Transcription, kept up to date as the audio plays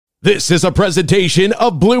This is a presentation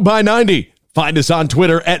of Blue by 90. Find us on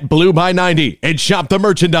Twitter at Blue by 90 and shop the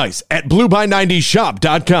merchandise at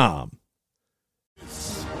blueby90shop.com.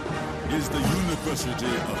 This is the University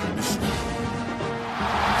of Michigan.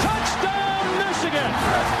 Touchdown, Michigan!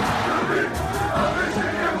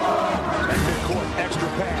 And midcourt extra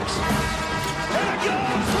pass. And it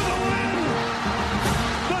goes for the win!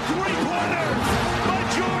 The three-pointer by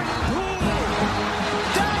Jordan Poole.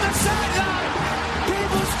 Down the sideline.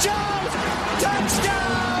 Peoples-Jones.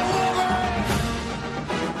 Touchdown, Wolverine!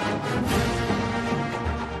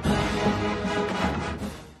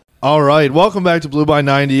 All right, welcome back to Blue by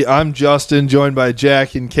 90. I'm Justin, joined by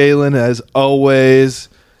Jack and Kaylin as always.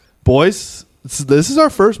 Boys, this is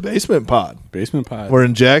our first basement pod. Basement pod. We're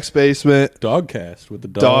in Jack's basement. Dogcast with the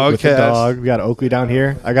dog. Dogcast. With the dog. We got Oakley down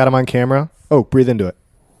here. I got him on camera. Oh, breathe into it.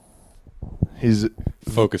 He's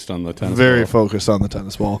Focused on the tennis very ball. focused on the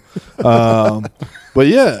tennis ball. But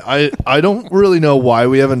yeah, I don't really know why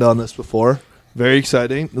we haven't done this before. Very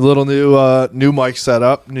exciting. A little new mic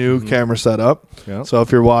setup, new camera setup. Yeah. So if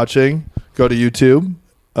you're watching, go to YouTube.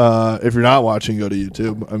 If you're not watching, go to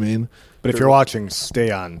YouTube. I mean, But if you're watching, stay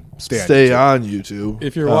on YouTube.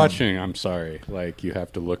 If you're watching, I'm sorry. Like, you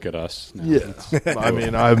have to look at us now. Yeah. I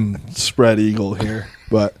mean, I'm spread eagle here,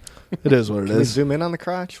 but it is what it Can we is. zoom in on the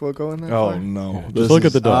crotch? We'll go in there. Oh, no. Just look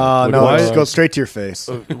at the dog. Look no, at the just dog. go straight to your face.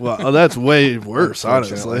 Well, that's way worse,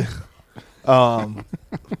 honestly.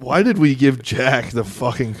 Why did we give Jack the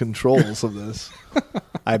fucking controls of this?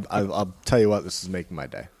 I'll tell you what, this is making my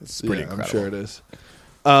day. It's pretty incredible. I'm sure it is.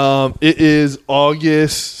 It is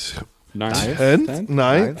August Ninth? 10th? Tenth?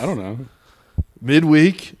 9th? I don't know.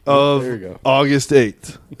 Midweek of There you go. August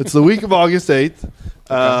 8th. It's the week of August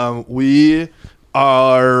 8th. We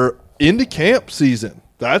are into camp season.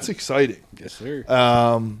 That's exciting. Yes, sir.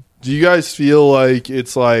 Do you guys feel like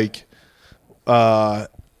it's like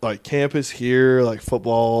camp is here, like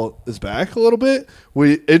football is back a little bit?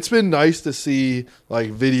 It's been nice to see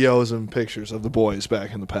like videos and pictures of the boys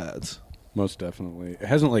back in the pads. Most definitely. It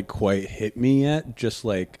hasn't, like, quite hit me yet, just,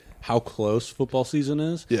 like, how close football season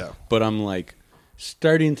is. Yeah. But I'm, like,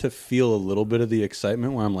 starting to feel a little bit of the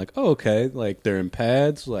excitement where I'm like, oh, okay, like, they're in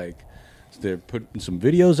pads, like, they're putting some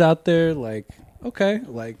videos out there, like, okay,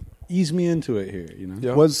 like, ease me into it here, you know?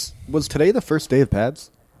 Yeah. Was today the first day of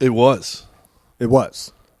pads? It was. It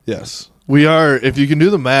was. Yes. We are, if you can do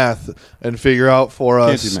the math and figure out for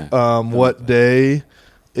Can't us do math. what day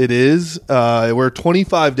it is, we're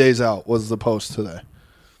 25 days out was the post today.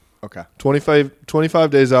 Okay. 25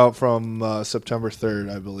 days out from September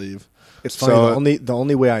 3rd, I believe. It's funny. So- The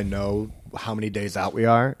only way I know how many days out we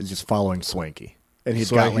are is just following Swanky, and he's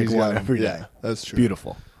got like Swanky's one got- every day. yeah, that's true.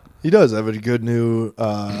 Beautiful. He does have a good new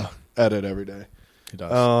edit every day. He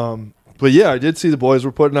does. But yeah, I did see the boys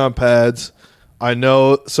were putting on pads. I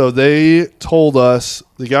know. So they told us,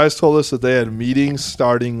 the guys told us that they had meetings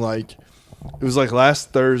starting like, it was like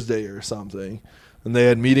last Thursday or something. And they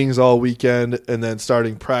had meetings all weekend and then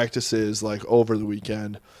starting practices like over the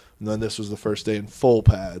weekend. And then this was the first day in full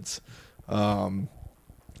pads.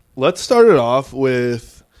 Let's start it off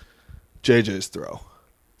with JJ's throw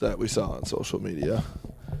that we saw on social media.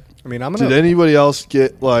 I mean, I'm Did gonna. anybody else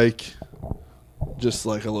get like just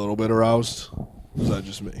like a little bit aroused? Or was that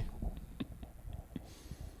just me?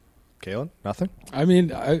 Kalen, nothing. I mean,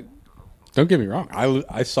 don't get me wrong.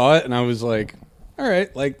 I saw it and I was like, all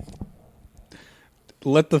right, like,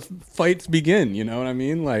 let the fights begin. You know what I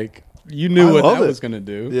mean? Like, you knew I what love that it. was going to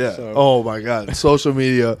do. Yeah. So. Oh my God. Social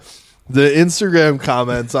media. The Instagram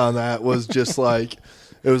comments on that was just like,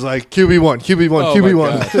 it was like QB1, QB1, Oh,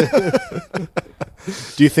 QB1. my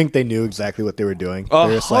Do you think they knew exactly what they were doing? They're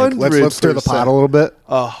just like, 100%. let's stir the pot a little bit.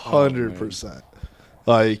 100%.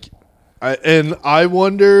 Like, I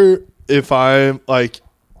wonder if I'm like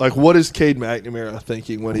what is Cade McNamara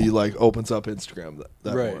thinking when he like opens up Instagram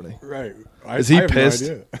that morning? Right. Is he I have no pissed?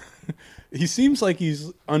 idea. He seems like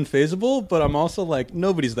he's unfazable, but I'm also like,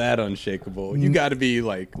 nobody's that unshakable. You got to be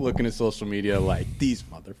like looking at social media like, these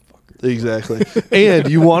motherfuckers. Exactly. And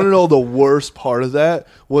you want to know the worst part of that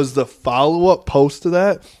was the follow-up post to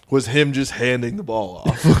that was him just handing the ball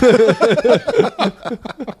off.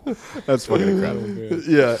 That's fucking incredible.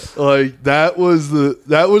 Yeah, like that was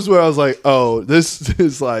where I was like, oh, this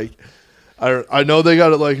is like, I know they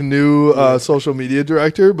got a like new social media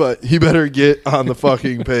director, but he better get on the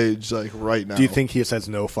fucking page like right now. Do you think he just has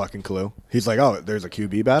no fucking clue? He's like, oh, there's a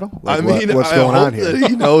QB battle? Like, I mean, what's I going hope on here? that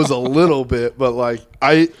he knows a little bit, but like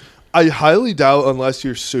I highly doubt, unless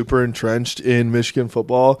you're super entrenched in Michigan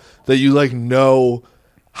football, that you like know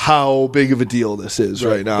how big of a deal this is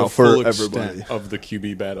right now The for full everybody. extent of the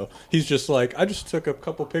QB battle. He's just like, I just took a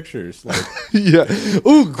couple pictures. Like, Yeah.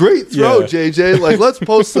 Ooh, great throw, Yeah. JJ. Like, let's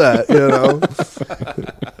post that, you know.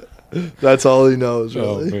 That's all he knows,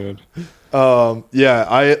 oh really. man,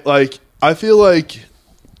 Yeah, I feel like,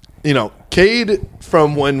 you know, Cade,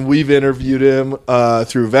 from when we've interviewed him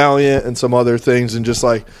through Valiant and some other things, and just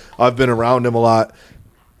like I've been around him a lot.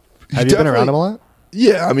 Have you been around him a lot?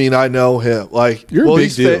 Yeah, I mean, I know him. Like, You're a big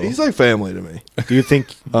he's deal. he's like family to me. Do you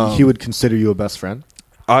think he would consider you a best friend?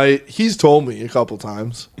 He's told me a couple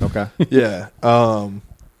times. Okay. Yeah.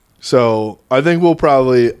 So I think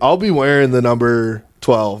I'll be wearing the number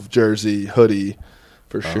 12 jersey hoodie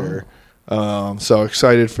for sure. So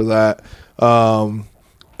excited for that. And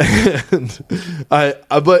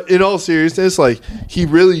but in all seriousness, like, he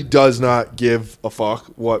really does not give a fuck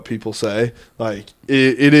what people say. Like,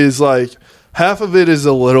 it is like, half of it is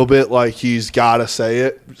a little bit like he's got to say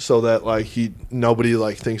it so that like nobody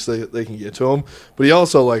like thinks they can get to him, but he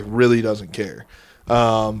also like really doesn't care.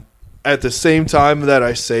 At the same time that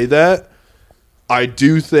I say that, I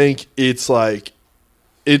do think it's like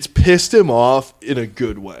it's pissed him off in a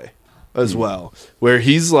good way as well, where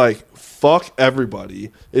he's like, fuck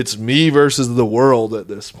everybody. It's me versus the world at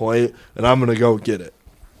this point, and I'm going to go get it.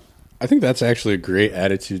 I think that's actually a great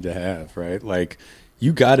attitude to have, right? Like,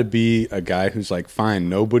 you got to be a guy who's like, fine,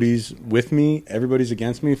 nobody's with me, everybody's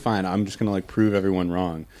against me, fine, I'm just going to like prove everyone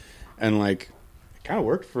wrong. And like, it kind of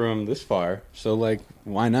worked for him this far, so like,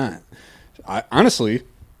 why not? Honestly,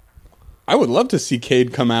 I would love to see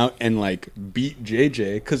Cade come out and like beat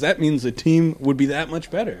JJ, because that means the team would be that much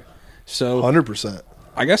better. So 100%.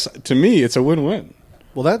 I guess to me, it's a win-win.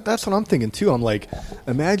 Well, that's what I'm thinking too. I'm like,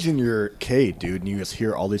 imagine you're Cade, dude, and you just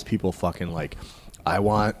hear all these people fucking like, I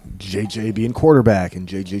want JJ being quarterback, and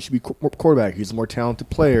JJ should be quarterback. He's a more talented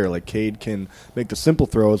player. Like, Cade can make the simple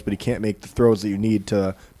throws, but he can't make the throws that you need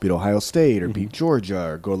to beat Ohio State or beat Georgia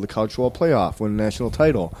or go to the college football playoff, win a national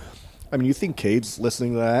title. I mean, you think Cade's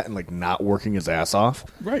listening to that and like not working his ass off?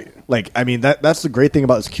 Right. Like, I mean, that's the great thing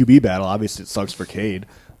about this QB battle. Obviously, it sucks for Cade.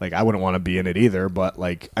 Like, I wouldn't want to be in it either, but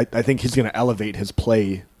like, I think he's going to elevate his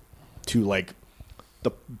play to like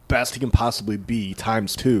the best he can possibly be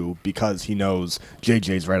 ×2 because he knows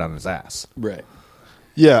JJ's right on his ass. Right.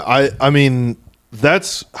 Yeah, I mean,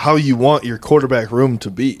 that's how you want your quarterback room to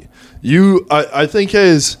be. I think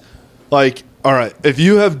is like, all right, if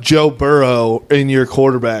you have Joe Burrow in your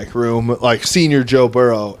quarterback room, like senior Joe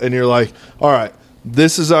Burrow, and you're like, all right,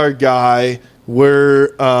 this is our guy.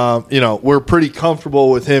 We're we're pretty comfortable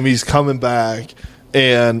with him. He's coming back,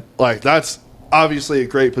 and like, that's obviously a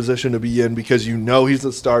great position to be in because you know he's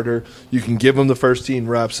the starter. You can give him the first team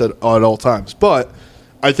reps at all times. But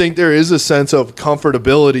I think there is a sense of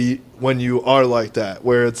comfortability when you are like that,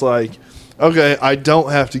 where it's like, okay, I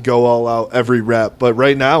don't have to go all out every rep. But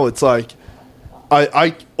right now it's like,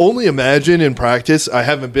 I only imagine in practice, I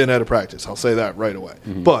haven't been at a practice, I'll say that right away.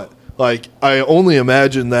 But like, I only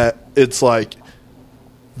imagine that it's like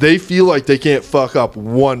they feel like they can't fuck up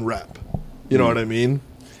one rep. You know what I mean?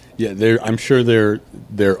 Yeah, I'm sure they're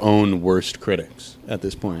their own worst critics at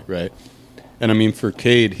this point, right? And I mean, for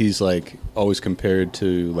Cade, he's like always compared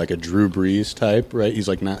to like a Drew Brees type, right? He's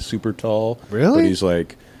like not super tall, Really? but he's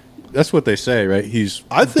like, that's what they say, right?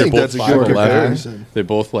 I think they're that's a both good 5'11". comparison. They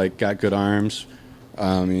both like got good arms.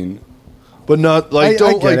 I mean, But not like, I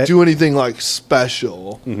don't get like it. do anything like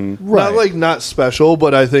special. Not Right. like not special,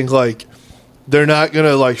 but I think like they're not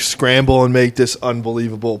gonna like scramble and make this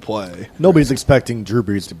unbelievable play. Nobody's expecting Drew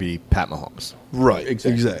Brees to be Pat Mahomes. Right.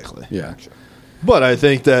 Exactly. Exactly. yeah. But I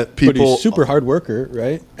think that But people he's super hard worker,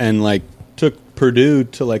 right? And like took Purdue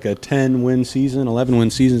to like a 10-win season, 11-win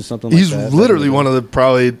season, something he's like that. literally one of the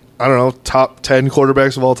probably, I don't know, top 10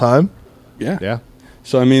 quarterbacks of all time. Yeah. Yeah.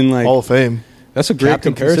 So I mean, like, Hall of Fame. that's a great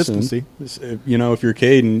Captain comparison. consistency. You know, if you're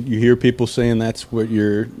Cade and you hear people saying that's what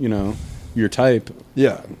your type,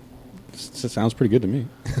 Yeah. it sounds pretty good to me.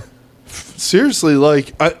 Seriously,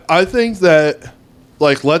 like I think that,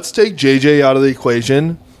 like, let's take JJ out of the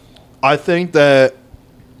equation. I think that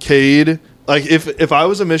Cade, like, if I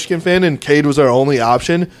was a Michigan fan and Cade was our only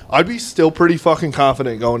option, I'd be still pretty fucking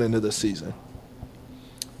confident going into this season.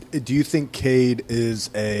 Do you think Cade is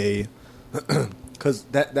a because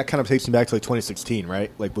that kind of takes me back to like 2016,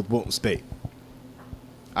 right? Like with Wilton Spate.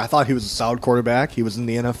 I thought he was a solid quarterback. He was in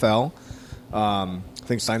the NFL. I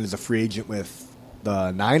think signed as a free agent with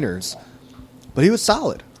the Niners, but he was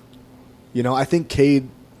solid. You know, I think Cade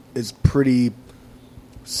is pretty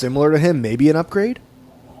similar to him, maybe an upgrade.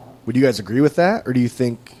 Would you guys agree with that, or do you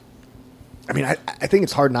think? I mean, I think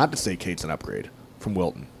it's hard not to say Cade's an upgrade from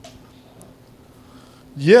Wilton.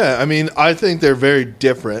 Yeah, I mean, I think they're very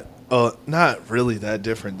different. Not really that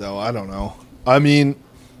different, though. I don't know. I mean,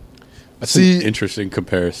 That's an interesting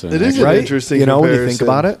comparison. It is actually. an interesting You know, when comparison. you think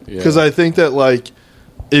about it? Yeah. Because I think that, like,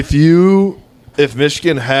 if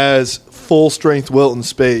Michigan has full-strength Wilton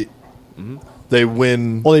Spate, they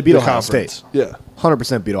win Well, they beat the Ohio conference. State. Yeah.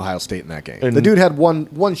 100% beat Ohio State in that game. And- the dude had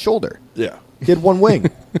one shoulder. Yeah. He had one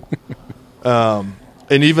wing.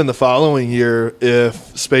 And even the following year,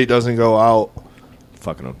 if Spate doesn't go out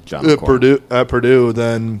Fucking John at McCoy. Purdue,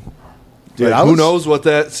 then Dude, like, I who was- knows what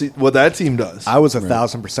that team does? I was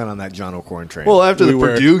 1,000% on that John O'Corn train. Well, after We the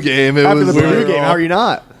were- Purdue game, it after was the Purdue game, how are you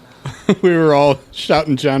not? We were all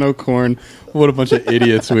shouting John O'Corn. What a bunch of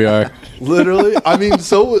idiots we are. literally. I mean,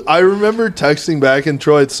 so I remember texting back and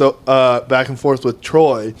forth with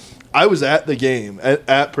Troy. I was at the game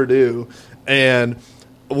at Purdue, and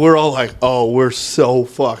we're all like, "Oh, we're so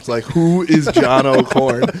fucked! Like, who is John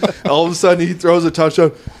O'Corn?" All of a sudden, he throws a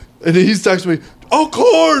touchdown, and he's texting me,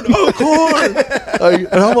 O'Corn! Like,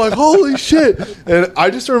 and I'm like, "Holy shit!" And I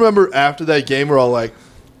just remember after that game, we're all like,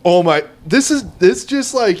 "Oh my, this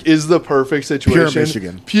just like is the perfect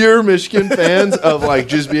situation." Pure Michigan fans of like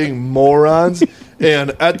just being morons.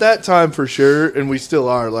 And at that time, for sure, and we still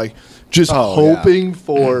are, like, just hoping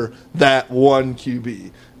for that one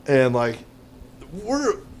QB. And like,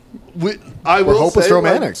 we're hopeless say,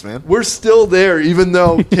 romantics, like, man. We're still there, even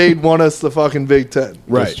though Cade won us the fucking Big Ten.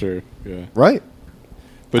 Right. That's true. Yeah. Right.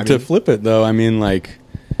 But to flip it, though, I mean, like,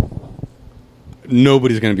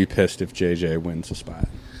 nobody's going to be pissed if JJ wins a spot.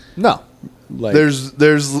 No. Like, There's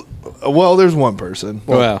one person.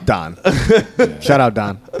 well, Don. Shout out,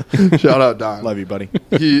 Don. Shout out Don. Love you, buddy.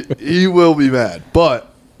 he will be mad.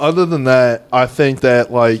 But other than that, I think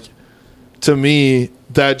that, like, to me,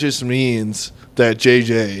 that just means that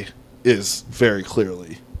JJ is very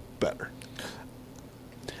clearly better.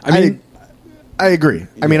 I mean, I agree.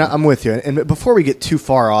 I mean, I'm with you. And before we get too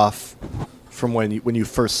far off from when you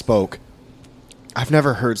first spoke, I've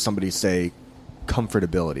never heard somebody say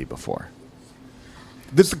comfortability before.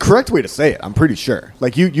 This is the correct way to say it, I'm pretty sure.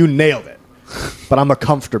 Like, you nailed it. But I'm a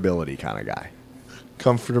comfortability kind of guy.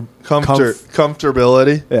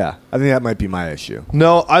 Comfortability. Yeah, I think that might be my issue.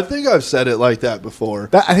 No, I think I've said it like that before.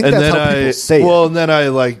 I think that's how people say it. Well, and then I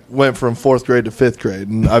like went from 4th grade to 5th grade,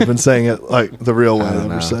 and I've been saying it like the real way I don't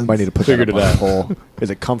ever know. since. Might need to put Figured that it up out. on a poll. Is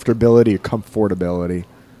it comfortability or comfortability?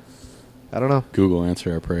 I don't know. Google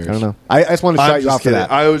answer our prayers. I don't know. I just want to I'm shout you just off for kidding.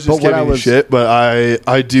 that. I was just But what giving you shit, but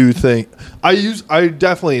I do think I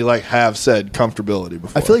definitely like have said comfortability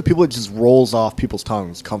before. I feel like people, it just rolls off people's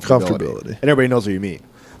tongues. Comfortability. And everybody knows what you mean.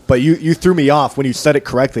 But you threw me off when you said it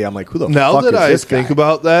correctly. I'm like, who the now fuck that is I this think guy?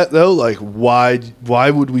 about that though, like why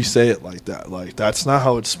would we say it like that? Like that's not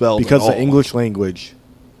how it's spelled. Because at the all. English language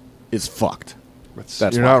is fucked. That's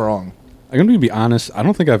you're why. not wrong. I'm going to be honest. I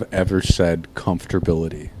don't think I've ever said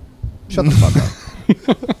comfortability. Shut the fuck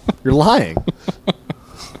up. You're lying.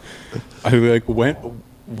 I like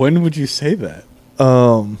when would you say that?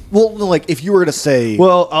 Well, no, like if you were to say,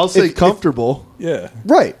 Well, I'll say If- comfortable. Yeah.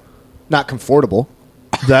 right, not comfortable.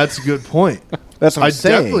 That's a good point. That's what I'm I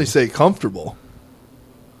saying. definitely say comfortable.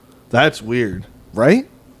 That's weird. Right?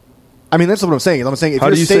 I mean, that's what I'm saying. I'm saying if How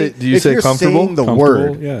you're do you saying, say- do you if say you're comfortable? saying the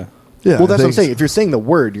Comfortable? word, Yeah. Yeah. well, that's what I'm think saying. If you're saying the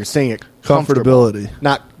word, you're saying it Comfortability.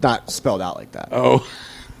 comfortable, not spelled out like that. Oh,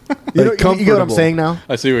 You, like know, you get what I'm comfortable. saying now?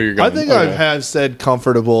 I see where you're I going. think Okay. I have said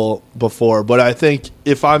comfortable before, but I think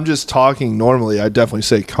if I'm just talking normally, I definitely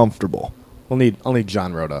say comfortable. I'll need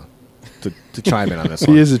John Rhoda to chime in on this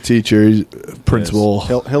He one. is a teacher, he's a principal,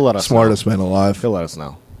 He'll let us smartest know. man alive. He'll let us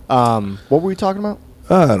know. What were we talking about?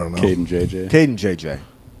 I don't know. Cade and JJ. Caden JJ.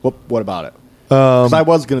 What about it? 'Cause I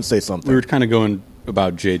was going to say something. We were kind of going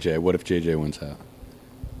about JJ. What if JJ wins out?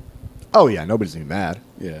 Oh yeah, nobody's gonna be mad.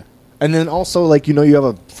 Yeah. And then also, like, you have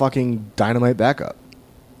a fucking dynamite backup.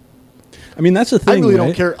 I mean, that's the thing. I really right?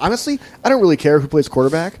 don't care. Honestly, I don't really care who plays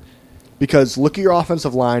quarterback because look at your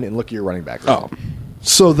offensive line and look at your running back. Oh,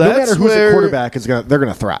 So no that's matter who's where a quarterback, they're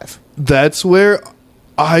gonna thrive. that's where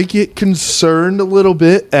I get concerned a little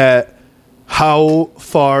bit at how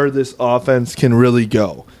far this offense can really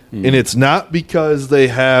go. And it's not because they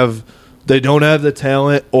don't have the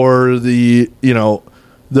talent or the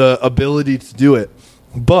ability to do it.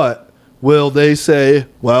 But will they say,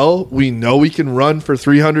 well, we know we can run for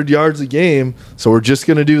 300 yards a game, so we're just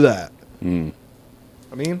going to do that?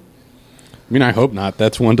 I mean, I hope not.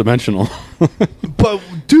 That's one dimensional. But,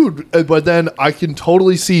 dude, but then I can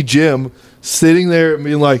totally see Jim sitting there and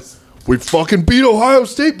being like, we fucking beat Ohio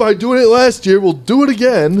State by doing it last year. We'll do it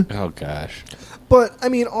again. Oh gosh. but I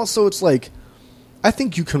mean, also it's like I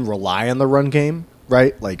think you can rely on the run game,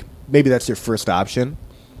 right? Like maybe that's your first option.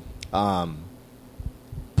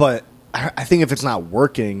 But I think if it's not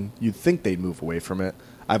working, you'd think they'd move away from it.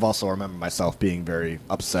 I've also remember myself being very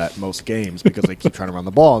upset most games because they keep trying to run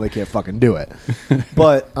the ball and they can't fucking do it.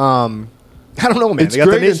 But I don't know, man. It's They got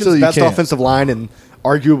the great nation's until you best can't. offensive line and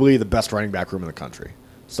arguably the best running back room in the country.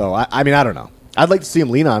 So I mean, I don't know. I'd like to see him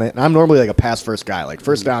lean on it. And I'm normally like a pass first guy. Like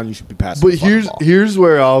first down, you should be passing. But the fucking ball. here's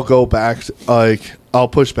where I'll go back. I'll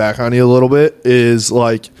push back on you a little bit. Is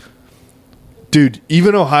like, dude,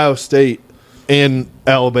 even Ohio State and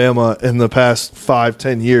Alabama in the past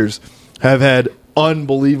 5-10 years have had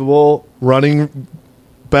unbelievable running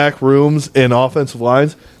back rooms and offensive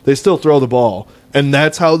lines. They still throw the ball, and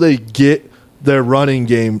that's how they get their running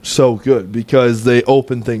game so good because they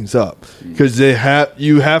open things up. Because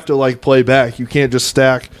you have to like play back. You can't just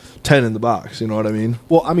stack 10 in the box. You know what I mean?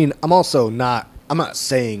 Well, I mean, I'm not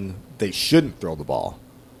saying they shouldn't throw the ball.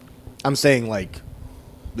 I'm saying like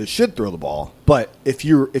they should throw the ball, but if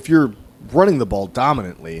you're running the ball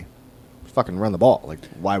dominantly, fucking run the ball. Like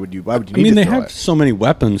why would you need I mean, to they throw have it? so many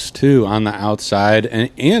weapons too on the outside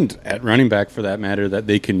and at running back for that matter that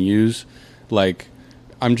they can use. Like,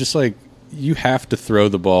 I'm just like, you have to throw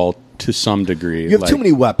the ball to some degree. You have like, too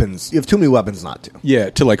many weapons. You have too many weapons not to.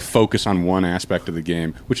 Yeah, to like focus on one aspect of the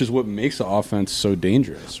game, which is what makes the offense so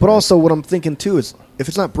dangerous. But right? also what I'm thinking too is if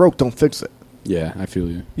it's not broke, don't fix it. yeah, I feel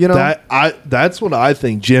you. You know? That's what I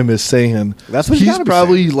think Jim is saying. That's what you he's gotta be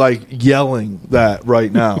probably like yelling that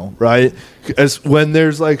right now, right? As when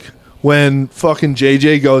there's like when fucking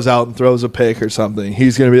JJ goes out and throws a pick or something,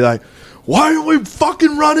 he's gonna be like, "Why are we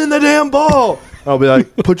fucking running the damn ball?" I'll be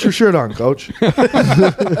like, "Put your shirt on, coach." I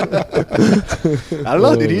don't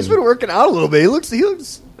know, dude. He's been working out a little bit. He looks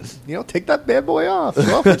take that bad boy off.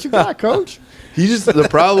 Well, what you got, coach? He just the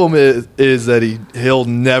problem is that he'll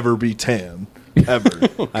never be tan ever.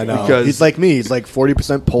 I know. Because He's like me. He's like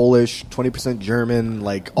 40% Polish, 20% German,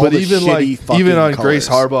 like all but the even shitty fucking even on colors. Grace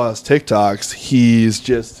Harbaugh's TikToks, he's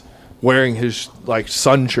just wearing his like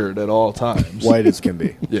sun shirt at all times. White as can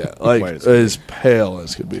be. Yeah, like White as pale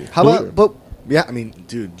as could be. How about, but yeah, I mean,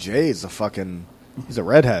 dude, Jay's he's a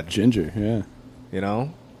redhead, Ginger, yeah. you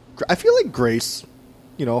know? I feel like Grace,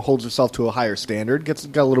 holds herself to a higher standard, got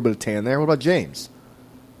a little bit of tan there. What about James?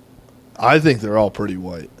 I think they're all pretty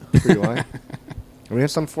white. Pretty white. I mean,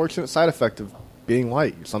 it's an unfortunate side effect of being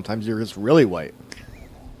white. Sometimes you're just really white.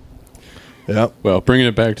 Yeah. Well, bringing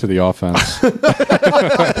it back to the offense.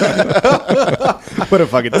 What a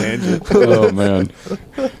fucking tangent. Oh man,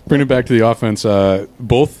 bring it back to the offense.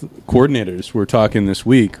 Both coordinators were talking this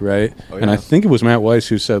week, right? Oh, And yeah. I think it was Matt Weiss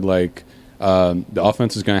who said like the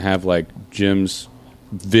offense is going to have like Jim's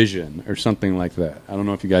vision or something like that. I don't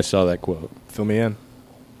know if you guys saw that quote. Fill me in.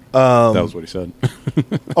 That was what he said.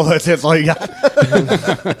 Oh, that's all you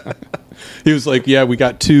got? He was like, "Yeah, we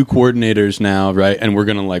got two coordinators now, right? And we're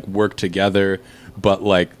going to like work together, but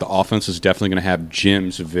like the offense is definitely going to have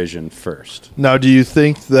Jim's vision first." Now, do you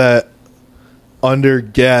think that under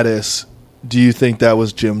Gaddis, do you think that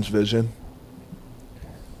was Jim's vision?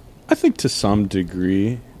 I think to some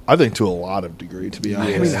degree. I think to a lot of degree, to be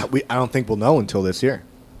honest. I mean, I don't think we'll know until this year,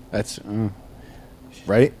 That's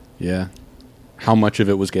right? yeah. How much of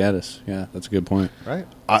it was Gaddis? Yeah, that's a good point. Right.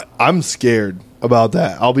 I'm scared about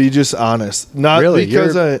that. I'll be just honest. Not Really?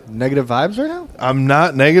 because You're negative vibes right now? I'm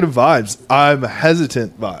not negative vibes. I'm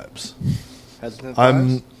hesitant vibes. Hesitant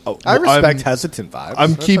I'm. I respect I'm, hesitant vibes.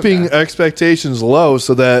 I'm That's keeping okay. expectations low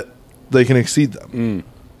so that they can exceed them.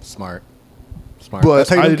 Smart. But That's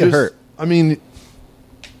how you don't get just- hurt. I mean,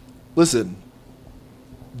 listen,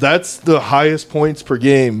 that's the highest points per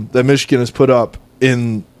game that Michigan has put up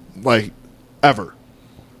in like ever,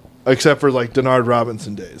 except for like Denard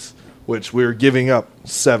Robinson days, which we were giving up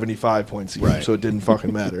 75 points a game, Right. so it didn't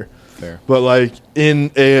fucking matter. Fair. But like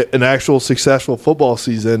in an actual successful football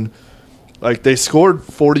season, like they scored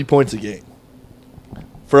 40 points a game.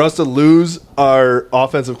 For us to lose our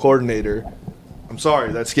offensive coordinator, I'm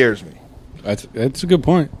sorry, that scares me. That's a good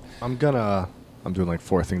point. I'm doing like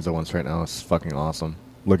 4 things at once right now. It's fucking awesome.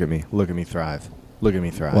 Look at me. Look at me thrive. Look at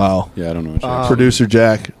me thrive. Wow. Yeah, I don't know what you're Producer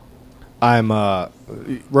Jack. I'm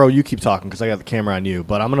Ro, you keep talking because I got the camera on you,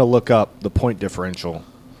 but I'm gonna look up the point differential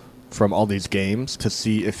from all these games to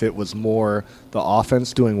see if it was more the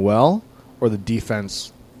offense doing well or the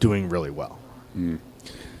defense doing really well.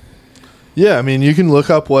 Yeah, I mean, you can look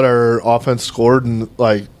up what our offense scored and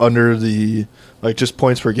like under the like just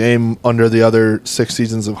points per game under the other 6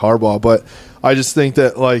 seasons of Harbaugh, but I just think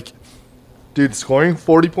that like, dude, scoring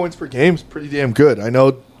 40 points per game is pretty damn good. I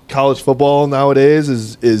know college football nowadays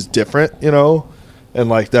is different, and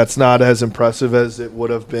like that's not as impressive as it would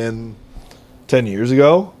have been 10 years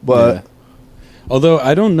ago, but. Yeah. Although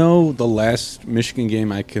I don't know the last Michigan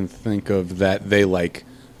game I can think of that they like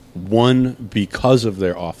won because of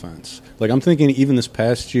their offense. Like, I'm thinking even this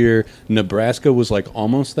past year, Nebraska was like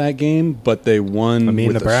almost that game, but they won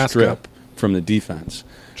with Nebraska. a strip from the defense.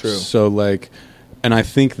 True. So, like, and I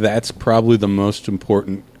think that's probably the most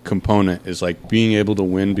important component is, like, being able to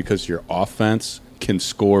win because your offense can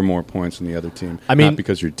score more points than the other team. I mean- not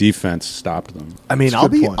because your defense stopped them. I mean, That's a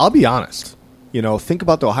good point. I'll be honest. You know, think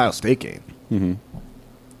about the Ohio State game. Mm-hmm.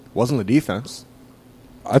 Wasn't the defense.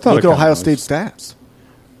 I thought Look it at kinda Ohio was. State's stats.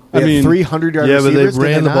 I They had mean, 300-yard Yeah, but they receivers. did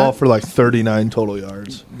ran the not? ball for like 39 total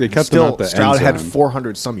yards. They kept them Still, out the Stroud end had zone.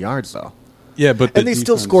 400-some yards, though. Yeah, but And they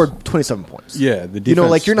still defense- scored 27 points. Yeah, the defense. You know,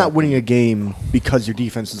 like, you're not stopped winning them. a game because your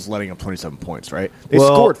defense is letting up 27 points, right? They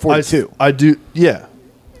Well, scored 42. I do. Yeah.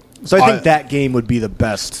 So I think I- that game would be the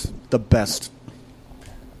best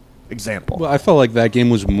example. Well, I felt like that game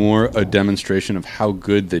was more a demonstration of how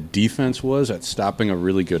good the defense was at stopping a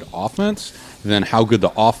really good offense than how good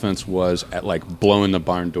the offense was at, like, blowing the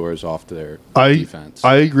barn doors off their defense.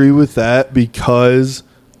 I agree with that because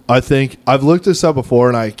I think I've looked this up before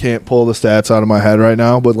and I can't pull the stats out of my head right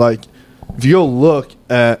now. But like, if you go look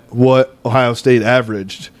at what Ohio State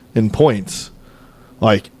averaged in points,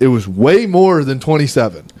 like it was way more than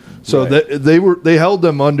 27. So Right. they held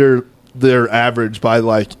them under their average by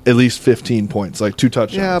like at least 15 points, like 2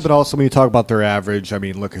 touchdowns. Yeah, but also when you talk about their average, I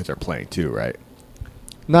mean, look at they're playing too, right?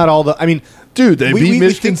 Not all the. I mean, dude, they we beat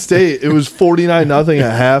Michigan think- State. It was 49-0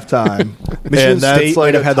 at halftime. Michigan and that's State like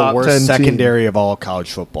might have a had the top 10 worst team. secondary of all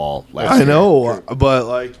college football. Last I year. know, but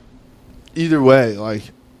like, either way, like,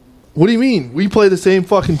 what do you mean? We play the same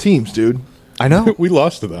fucking teams, dude. I know. we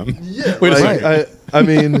lost to them. Yeah, Wait a like, second. I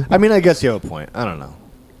mean, I mean, I guess you have a point. I don't know.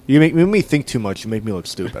 You make me think too much. You make me look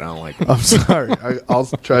stupid. I don't like it. I'm sorry. I'll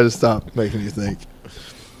try to stop making you think.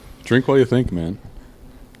 Drink while you think, man.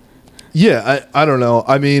 Yeah, I don't know.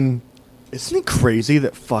 I mean, Isn't it crazy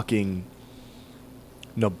that fucking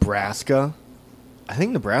Nebraska? I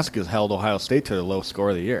think Nebraska's held Ohio State to their low score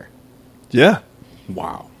of the year. yeah,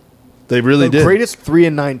 Wow. they really The did. greatest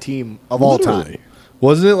 3-9 team of all time. Literally.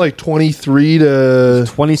 Wasn't it like 23 to?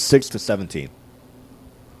 26-17.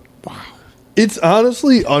 It's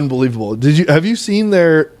honestly unbelievable. Have you seen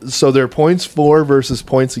their points for versus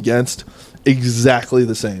points against exactly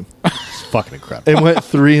the same? It's fucking incredible. It went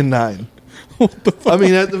 3-9. I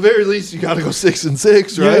mean, at the very least, you got to go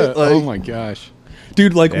 6-6, right? Yeah. Like, Oh my gosh,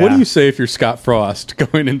 dude! Like, what Yeah. do you say if you're Scott Frost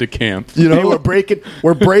going into camp? you Hey, know,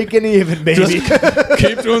 we're breaking even, baby.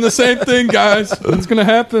 Keep doing the same thing, guys. It's gonna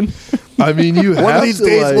happen. I mean, you One have of these to,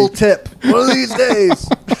 days like, we'll tip. One of these days.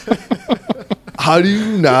 how do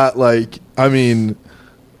you not like? I mean,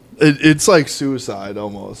 it's like suicide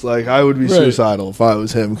almost. Like I would be Right. suicidal if I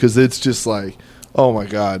was him because it's just like, oh my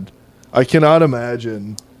god, I cannot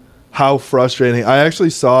imagine how frustrating. I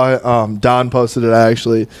actually saw Don posted it.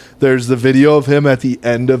 Actually, there's the video of him at the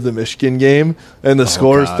end of the Michigan game, and the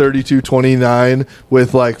score is God. 32-29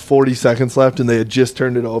 with like 40 seconds left, and they had just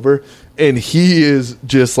turned it over. And he is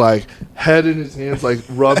just like head in his hands, like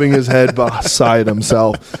rubbing his head beside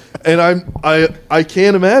himself. And I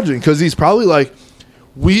can't imagine because he's probably like,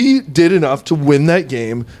 we did enough to win that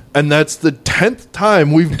game, and that's the 10th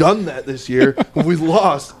time we've done that this year. And we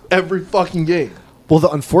lost every fucking game. Well, the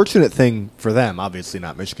unfortunate thing for them, obviously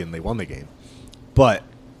not Michigan, they won the game. But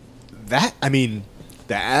the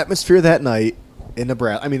atmosphere that night in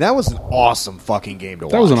Nebraska, I mean, that was an awesome fucking game to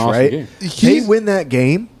watch. That was an awesome right? game. They win that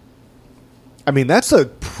game. I mean, that's a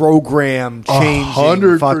program changing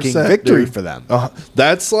 100%, fucking victory dude. for them.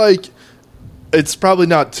 That's like, it's probably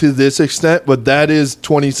not to this extent, but that is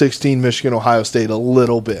 2016 Michigan Ohio State a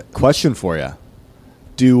little bit. Question for you: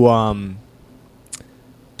 Do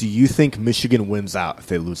you think Michigan wins out if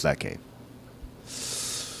they lose that game?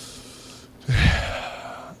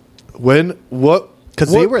 What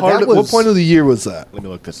 'Cause they were- that what was- point of the year was that? Let me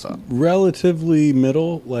look this up. Relatively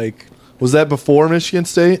middle, like Was that before Michigan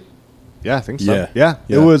State? Yeah, I think so. Yeah. Yeah.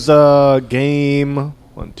 Yeah. It was game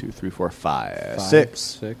 1, 2, 3, 4, 5, 6.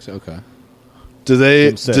 6. Okay. Did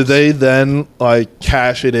Game 6. they then like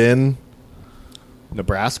cash it in?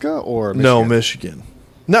 Nebraska or Michigan? No, Michigan.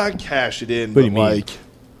 Not cash it in, What but do you mean? like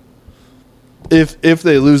if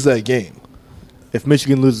they lose that game. If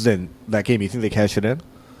Michigan loses in that game, you think they cash it in?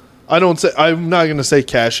 I'm not going to say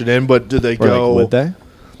cash it in, but did they Or go would they?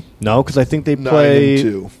 No, because I think they 9-2 play.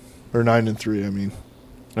 or 9-3?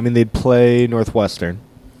 I mean, They'd play Northwestern.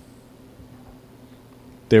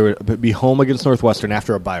 They would be home against Northwestern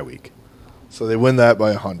after a bye week. so they win that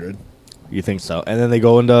by 100. You think so? And then they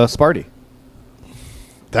go into Sparty.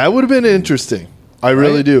 That would have been interesting. I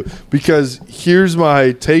really Right? do. Because here's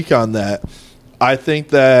my take on that. I think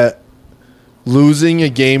that losing a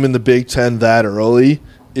game in the Big Ten that early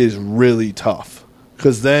is really tough.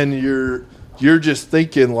 because then you're just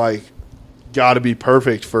thinking like, got to be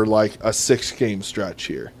perfect for like a 6-game stretch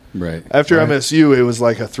here. Right. After MSU, it was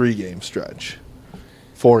like a 3-game stretch,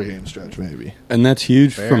 4-game stretch maybe. And that's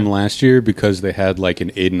huge from last year because they had like an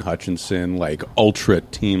Aiden Hutchinson, like ultra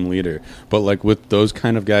team leader. But like with those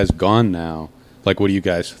kind of guys gone now, like what do you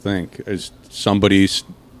guys think? Is somebody's,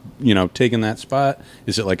 taking that spot?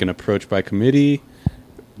 Is it like an approach by committee?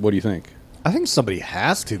 What do you think? I think somebody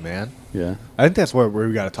has to, man. Yeah. I think that's where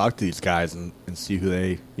we got to talk to these guys and see who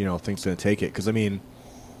they, think's going to take it. Because, I mean,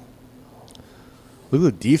 look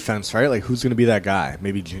at the defense, right? Like, who's going to be that guy?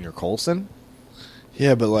 Maybe Junior Colson?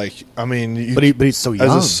 Yeah, but like, I mean, but he's so young.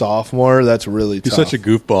 As a sophomore, that's really He's tough. such a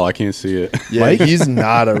goofball. I can't see it. Yeah, he's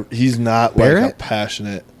not like Barrett? a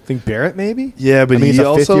passionate. Think Barrett, maybe? Yeah, but he's he a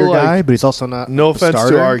also fifth-year like, guy, but he's also not no a offense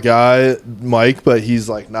starter. to our guy Mike, but he's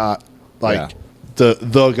like not like Yeah.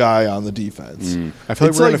 the guy on the defense. I feel like It's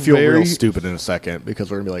we're going like to feel real very- stupid in a second because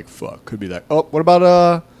we're going to be like, fuck, could be that. Oh, what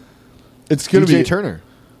about It's gonna DJ be Turner?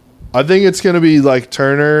 I think it's gonna be like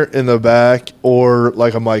Turner in the back or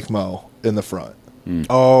like a Mike Moe in the front.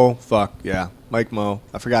 Oh, fuck, yeah. Mike Moe.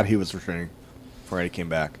 I forgot he was returning before he came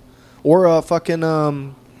back. Or fucking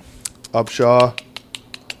Upshaw.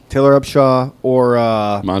 Taylor Upshaw or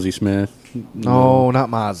Mozzie Smith. no, not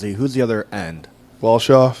Mozzie. Who's the other end?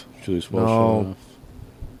 Walshoff. Julius No.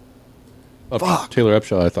 Walshoff. Fuck. Taylor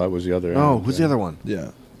Upshaw, I thought, was the other. No, end. who's the other one?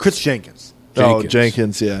 Yeah. Chris Jenkins. Oh, Jenkins.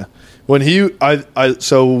 Jenkins, yeah. When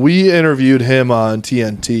so we interviewed him on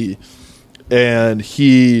TNT, and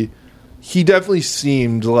he definitely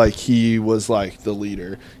seemed like he was like the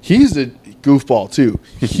leader. He's a goofball too,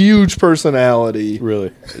 huge personality.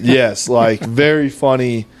 Really? Yes, like very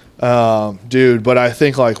funny dude. But I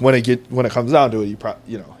think like when it comes down to it,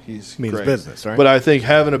 he's Means great. business, right? But I think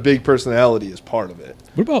having a big personality is part of it.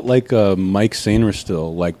 What about like Mike Sainer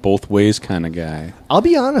still, like both ways kind of guy? I'll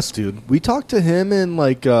be honest, dude. We talked to him in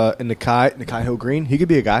like in Nakai Hill Green. He could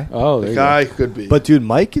be a guy. Oh, there you Guy could be, But dude,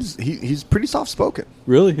 Mike he's pretty soft spoken. go.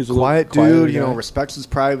 Really? He's a Quiet little quieter dude, guy? respects his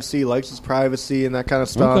privacy, likes his privacy and that kind of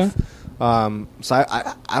stuff. So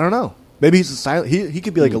I don't know. Maybe he's a silent he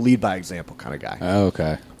could be like a lead by example kind of guy. Oh,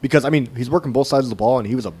 okay. Because I mean, he's working both sides of the ball and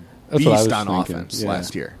he was a That's what I beast was on thinking, offense yeah.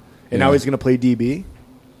 last year. And Yeah. now he's going to play DB.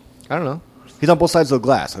 I don't know. He's on both sides of the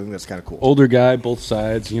glass. I think that's kind of cool. Older guy, both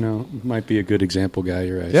sides. Might be a good example guy.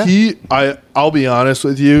 You're right. Yeah. I'll be honest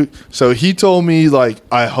with you. So he told me like,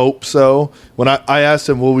 I hope so. When I asked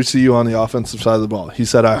him, will we see you on the offensive side of the ball? He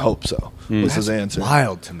said, I hope so. Was his answer.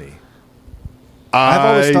 Wild to me. I've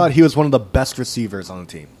always thought he was one of the best receivers on the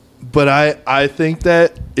team. But I think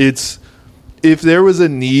that if there was a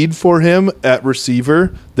need for him at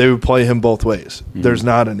receiver, they would play him both ways. There's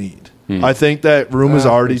not a need. I think that room is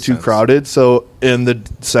already makes too sense. crowded, so in the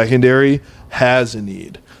secondary has a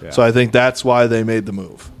need. Yeah. So I think that's why they made the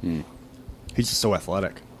move. He's just so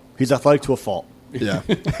athletic. He's athletic to a fault. Yeah.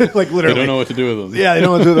 Like literally. They don't know what to do with him. Yeah, they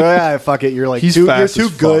don't do that. Yeah, fuck it. You're like He's you're fast too as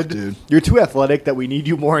fuck, good, dude. You're too athletic that we need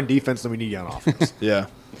you more on defense than we need you on offense. Yeah.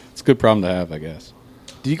 It's a good problem to have, I guess.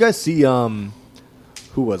 Did you guys see who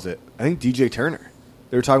was it? I think DJ Turner.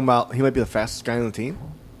 They were talking about he might be the fastest guy on the team.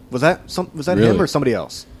 Was that Really? him or somebody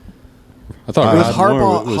else? I thought It was Rod Moore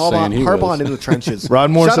Harbaugh, was saying he Harbaugh was. in the trenches.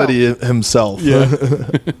 Rod Moore Shout said out. he himself.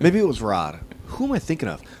 Maybe it was Rod. Who am I thinking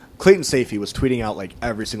of? Clayton Safey was tweeting out like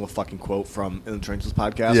every single fucking quote from In the Trenches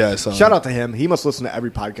podcast. Yeah, I saw Shout that. out to him. He must listen to every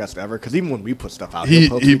podcast ever because even when we put stuff out, He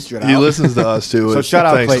he'll tweet straight he out. listens to us too. So shout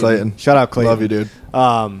out Thanks, Clayton. Shout out Clayton. Love you, dude.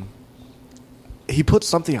 He put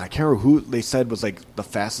something, I can't remember who they said was like the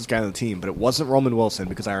fastest guy on the team, but it wasn't Roman Wilson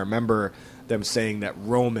because I remember them saying that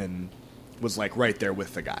Roman was like right there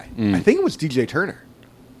with the guy. I think it was DJ Turner.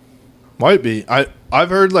 Might be. I've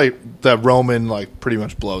heard like that Roman like pretty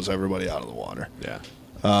much blows everybody out of the water. Yeah.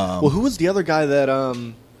 Well, who was the other guy that I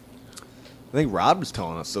think Rod was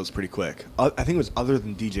telling us that was pretty quick? I think it was other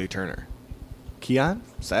than DJ Turner. Keon?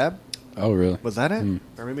 Sab? Oh, really? Was that it?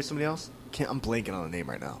 Or maybe somebody else? I'm blanking on the name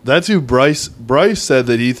right now. That's who Bryce said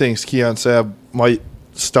that he thinks Keon Sabb might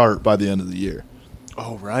start by the end of the year.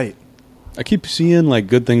 Oh, right. I keep seeing like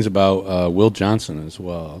good things about Will Johnson as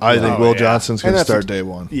well. I think Oh, Will yeah. Johnson's And going to that's start ex- day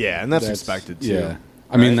one. Yeah, and that's expected, too. Yeah.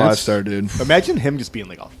 I mean, that's 5-star dude. Imagine him just being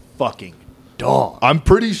like a fucking dog. I'm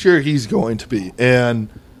pretty sure he's going to be. And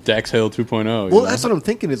Dax Hill 2.0. Well, that's what I'm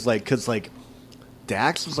thinking is like, because like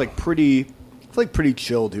Dax was like pretty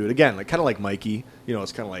chill, dude. Again, like kind of like Mikey,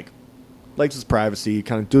 it's kind of like likes his privacy,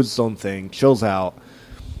 kind of does his own thing, chills out.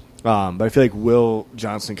 But I feel like Will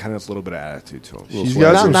Johnson kind of has a little bit of attitude to him. He's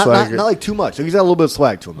got some not swagger. like too much. Like he's got a little bit of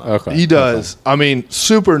swag to him. Though. Okay. He does. I mean,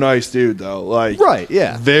 super nice dude though. Like Right,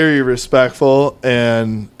 yeah. very respectful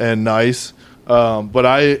and nice. But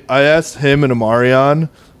I asked him and Amarion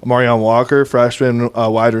Walker, freshman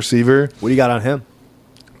wide receiver. What do you got on him?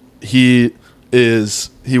 He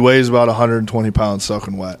weighs about 120 pounds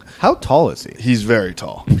soaking wet. How tall is he? He's very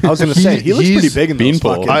tall. I was going to say, he looks he's pretty big in those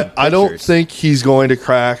beanpole. fucking I don't pictures. think he's going to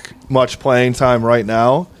crack much playing time right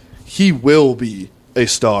now. He will be a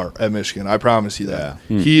star at Michigan. I promise you that.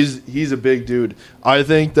 He's a big dude. I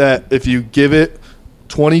think that if you give it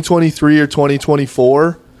 2023 or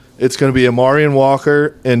 2024, it's going to be Amarian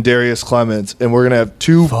Walker and Darius Clements, and we're going to have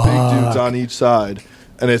two big dudes on each side.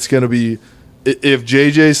 And it's going to be, if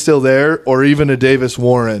JJ's still there, or even a Davis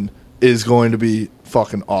Warren is going to be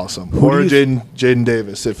fucking awesome. Or a Jaden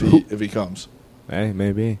Davis if he comes. Hey,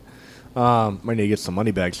 maybe. Might need to get some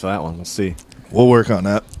money bags for that one. We'll see. We'll work on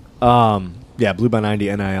that. Yeah, Blue by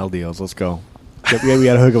 90 NIL deals. Let's go. Yeah, we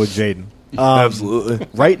got to hook up with Jaden. Absolutely.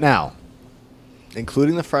 Right now,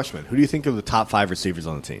 including the freshmen, who do you think are the top 5 receivers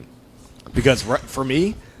on the team? Because for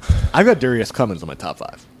me, I've got Darius Cummins on my top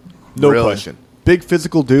 5. No Really? question. Big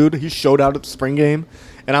physical dude. He showed out at the spring game,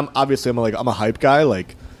 and I'm a hype guy.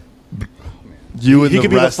 Like You and he the could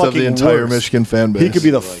be the rest of the fucking entire worst. Michigan fan base. he could be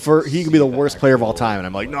the worst player of all time, and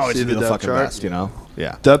I'm like, no, he's See gonna be the the depth fucking chart? best. You know?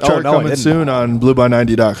 Yeah. Depth chart no, I coming didn't. soon on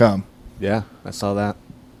blueby90.com. Yeah, I saw that.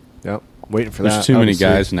 Yep, waiting for that. There's too many Obviously.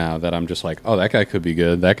 guys now that I'm just like, oh, that guy could be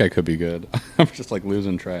good. That guy could be good. I'm just like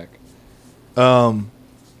losing track. I'm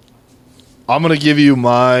going to give you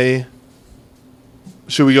my...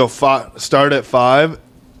 Should we go start at 5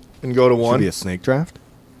 and go to Should 1? be a snake draft.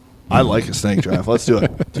 I like a snake draft. Let's do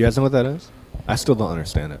it. Do you guys know what that is? I still don't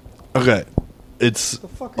understand it. Okay.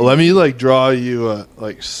 Let me draw you a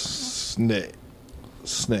snake.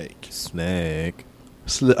 Snake. Snake.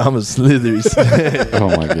 I'm a slithery snake. Oh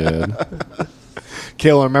my god.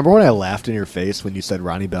 Kayla, remember when I laughed in your face when you said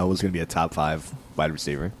Ronnie Bell was going to be a top 5 wide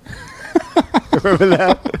receiver? Remember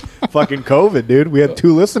that? Fucking COVID, dude. We had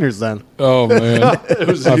 2 listeners then. Oh man, I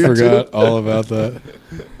forgot all about that.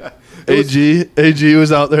 AG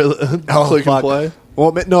was out there click and play.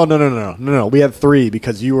 Well, no. We had 3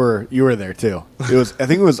 because you were there too. I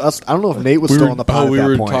think it was us. I don't know if Nate was still on the pod we at that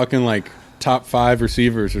were point. talking like top 5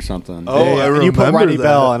 receivers or something. Oh, I and you put remember Ronnie that.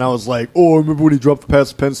 Bell, and I was like, "Oh, I remember when he dropped the pass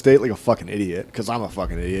to Penn State like a fucking idiot." Because I'm a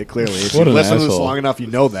fucking idiot. Clearly, if What you've an listened to this asshole. long enough, you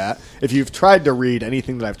know that. If you've tried to read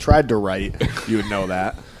anything that I've tried to write, you would know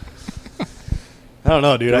that. I don't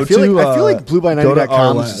know, dude. I feel like go to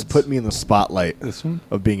BlueBy90.com our has just lads. put me in the spotlight This one?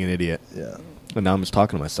 of being an idiot, Yeah, and now I'm just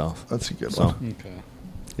talking to myself. that's a good So one. Okay.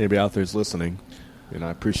 anybody out there's listening, I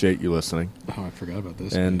appreciate you listening. Oh, I forgot about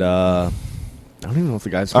this. And I don't even know if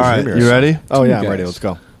the guys. All right, you ready? Oh yeah, I'm Guys. ready. Let's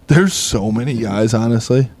go. There's so many guys,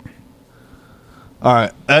 honestly. All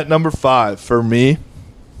right, at number 5 for me.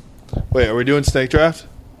 Wait, are we doing snake draft?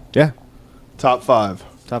 Yeah, Top 5.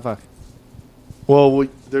 top 5. Well,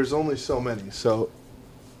 there's only so many. So,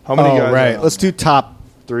 how many guys? right. are on Let's do top.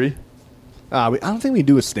 3. I don't think we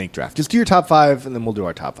do a snake draft. Just do your top 5, and then we'll do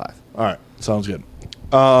our top 5. All right, sounds good.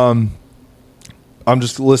 I'm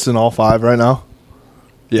just listing all 5 right now.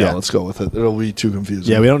 Yeah, let's go with it. It'll be too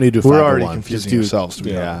confusing. Yeah, we don't need to do 5 We're to already 1. confusing Just do- ourselves, to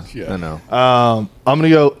be Yeah, honest. Yeah. I know. I'm gonna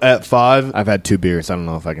go at 5. I've had 2 beers. I don't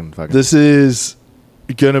know if I can fucking. This is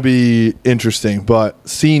gonna be interesting, but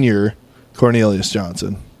senior Cornelius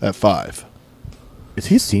Johnson at 5. Is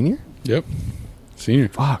he a senior? Yep. Senior.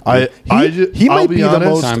 Fuck. I'll might be be the honest,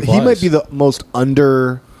 most. Time He flies. might be the most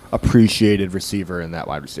underappreciated receiver in that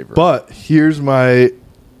wide receiver. But here's my.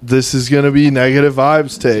 This is going to be negative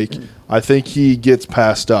vibes take. I think he gets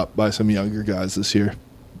passed up by some younger guys this year.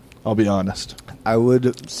 I'll be honest. I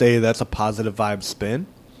would say that's a positive vibe spin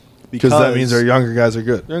Because that means our younger guys are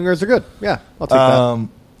good. young guys are good. Yeah, I'll take that.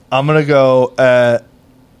 I'm going to go at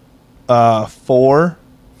 4.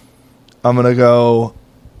 I'm going to go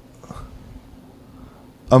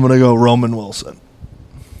Roman Wilson.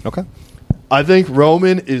 Okay. I think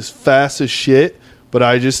Roman is fast as shit, but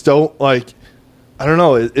I just don't like. I don't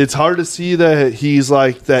know. It's hard to see that he's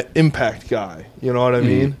like that impact guy. You know what I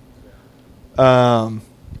mean? So I mean,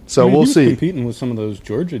 we'll he was see. Competing with some of those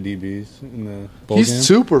Georgia DBs in the bowl He's game.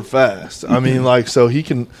 super fast. I mean, so he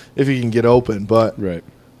can if he can get open, but Right.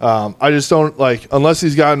 I just don't like unless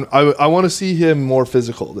he's gotten. I want to see him more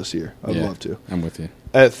physical this year. I'd Yeah, love to. I'm with you.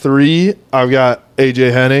 At 3, I've got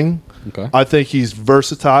AJ Henning. Okay. I think he's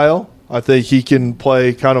versatile. I think he can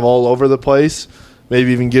play kind of all over the place,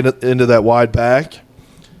 maybe even get into that wide back.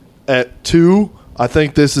 At 2, I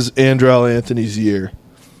think this is Andrell Anthony's year.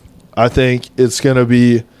 I think it's going to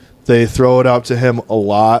be they throw it out to him a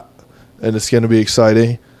lot, and it's going to be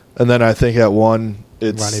exciting. And then I think at 1,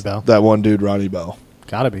 it's Ronnie Bell. that one dude, Ronnie Bell.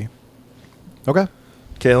 Gotta be. Okay.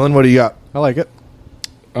 Kalen, what do you got? I like it.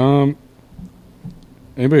 And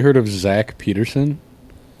Anybody heard of Zach Peterson?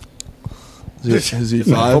 Is he Is he a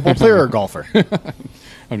five? football player or a golfer?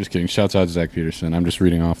 I'm just kidding. Shouts out to Zach Peterson. I'm just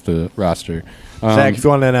reading off the roster. Zach, if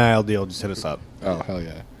you want an NIL deal, just hit us up. Oh, hell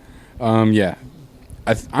yeah. Yeah.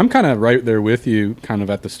 I'm kind of right there with you, kind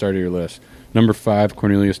of at the start of your list. Number 5,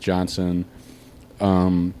 Cornelius Johnson.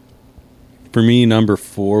 For me, number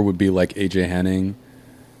 4 would be like A.J. Henning.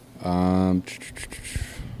 Then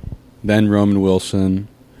Roman Wilson.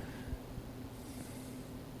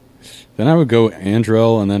 Then I would go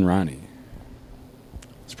Andrell and then Ronnie.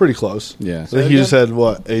 It's pretty close. Yeah. I think he just had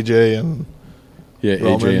what, AJ and Yeah,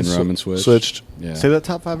 Roman AJ and Roman switched. Yeah. Say that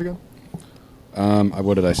top 5 again.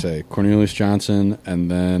 What did I say? Cornelius Johnson,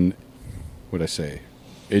 and then what did I say?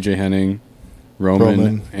 AJ Henning,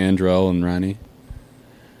 Roman. Andrell, and Ronnie.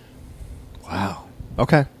 Wow.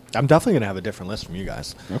 Okay. I'm definitely going to have a different list from you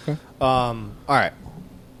guys. Okay. All right.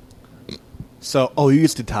 So, you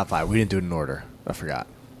just did top 5. We didn't do it in order. I forgot.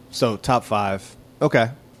 So, top 5.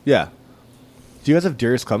 Okay. Yeah. Do you guys have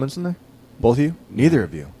Darius Clemens in there? Both of you? Neither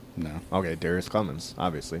of you. No. Okay, Darius Clemens,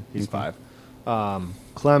 obviously. He's 5.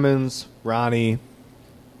 Clemens, Ronnie.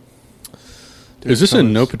 Is this in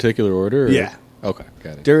Clemens. no particular order? Or? Yeah. Okay,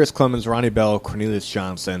 got it. Darius Clemens, Ronnie Bell, Cornelius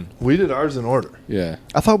Johnson. We did ours in order. Yeah.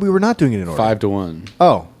 I thought we were not doing it in order. 5-1.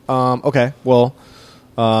 Oh, okay. Well,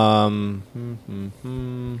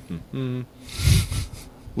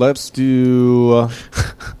 let's do.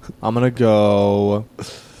 I'm gonna go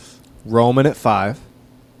Roman at 5.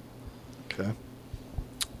 Okay.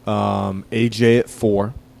 AJ at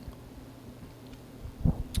 4.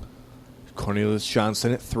 Cornelius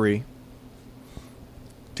Johnson at 3.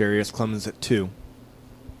 Darius Clemens at 2.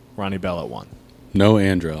 Ronnie Bell at 1. No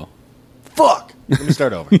Andrell. Fuck! Let me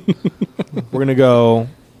start over. We're going to go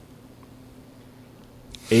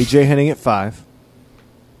AJ Henning at 5.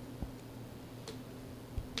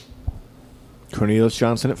 Cornelius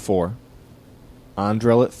Johnson at 4.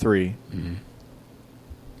 Andrell at 3. Mm-hmm.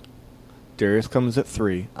 Darius Clemens at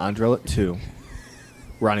 3. Andrell at 2.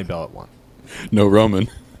 Ronnie Bell at 1. No Roman.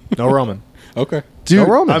 No Roman. Okay. Dude, No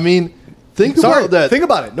Roman. I mean, think Sorry, about that. think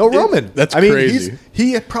about it. No Roman. that's I mean, crazy.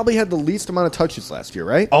 he probably had the least amount of touches last year,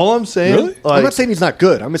 right? All I'm saying, Really? I'm not saying he's not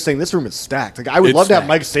good. I'm just saying this room is stacked. Like, I would It's love to have stacked.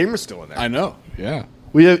 Mike Samer still in there. I know. Yeah.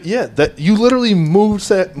 we have, that you literally moved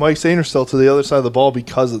Mike Sainristil to the other side of the ball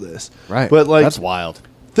because of this, Right. But like, that's wild.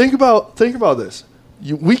 think about this.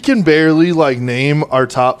 We can barely like name our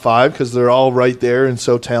top 5 because they're all right there and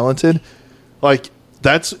so talented. Like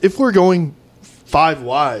that's if we're going 5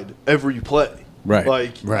 wide every play, Right.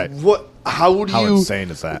 Like, Right. What? How do How you? insane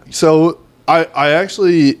is that? So I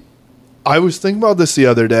was thinking about this the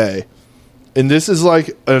other day, and this is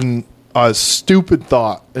like a stupid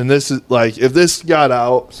thought. And this is like if this got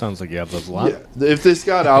out. Sounds like you have those a lot. Yeah, if this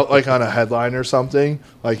got out like on a headline or something,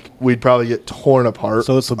 like we'd probably get torn apart.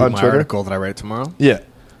 So this will be on my Twitter. article that I write tomorrow. Yeah,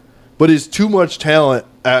 but is too much talent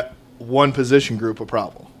at one position group a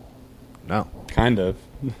problem? No. Kind of.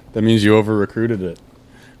 That means you over recruited it,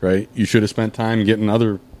 right? You should have spent time getting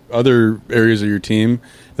other areas of your team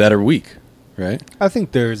that are weak, right? I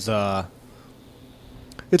think there's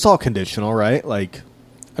it's all conditional, right? Like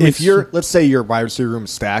mean, if you're let's say your wide receiver room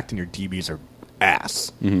is stacked and your DBs are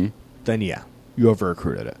ass, then yeah, you over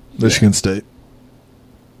recruited it. Michigan State.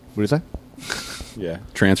 What do you say? Yeah.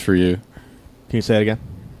 Transfer you. Can you say it again?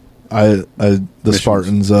 The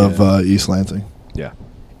Spartans of East Lansing. Yeah.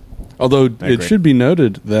 Although I it agree. should be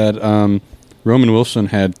noted that Roman Wilson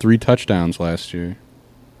had 3 touchdowns last year.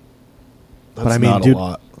 That's I mean, not dude, a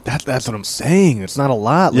lot. That's what I'm saying. It's not a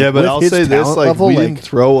lot. Like, Yeah, but with I'll his say this: talent like level, we didn't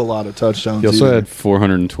throw a lot of touchdowns. He also either. had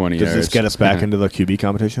 420 does yards. this get us back into the QB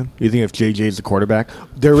competition? You think if JJ's the quarterback?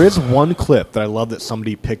 There is one clip that I love that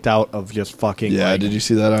somebody picked out of just fucking. Yeah, like, did you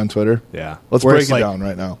see that on Twitter? Yeah. Let's Where break it's it like- down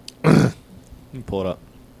right now. Let me pull it up.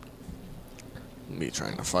 Me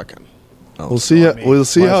trying to fucking. Oh, We'll see. it's not me. We'll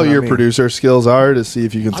see Why is how it not your me? producer skills are to see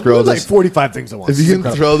if you can I'm throw doing like this. 45 things at once. If you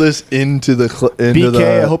can throw this into the into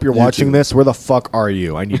BK, I hope you're watching YouTube. this. Where the fuck are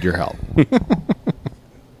you? I need your help.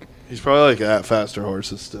 He's probably like at Faster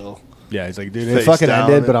Horses still. Yeah, he's like, dude, it Face fucking down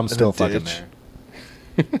ended, but I'm in still a fucking ditch.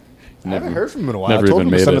 there. I haven't heard from him in a while. I never told even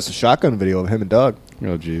him to made send it. us a shotgun video of him and Doug.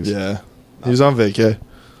 Oh, jeez. Yeah, he was on vacay.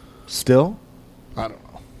 Still? I don't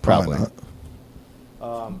know. Probably. not.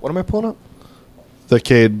 What am I pulling up? The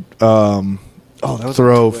Cade Oh, that was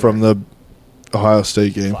throw on Twitter. from the Ohio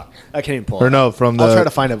State game, Fuck. I can't even pull or it no, up. from the I'll try to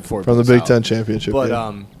find it before it from the goes Big out. Ten championship. But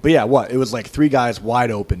game. yeah, what? It was like 3 guys wide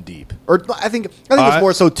open deep, or I think it was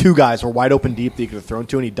more so 2 guys were wide open deep that he could have thrown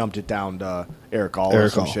to, and he dumped it down to Eric All or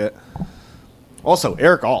Eric some All. shit. Also,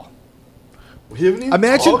 Eric All. we haven't even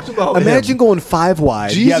Imagine talked about imagine him. going 5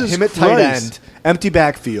 wide. You have Jesus him at tight Christ. end, empty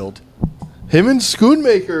backfield. Him and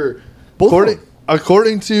Schoonmaker.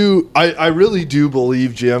 According to, I really do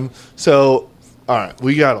believe Jim. So, all right,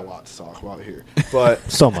 we got a lot to talk about here.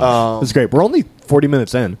 But So much. It's great. We're only 40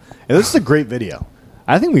 minutes in, and this is a great video.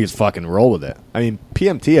 I think we just fucking roll with it. I mean,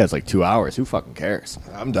 PMT has like 2 hours. Who fucking cares?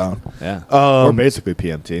 I'm down. Yeah. We're basically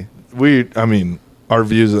PMT. I mean, our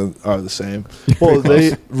views are the same. Well,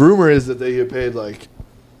 rumor is that they get paid like,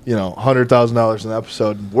 $100,000 an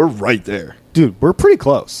episode. We're right there. Dude, we're pretty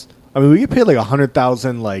close. I mean, we get paid like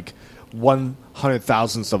 100,000, like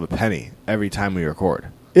 100,000th of a penny every time we record.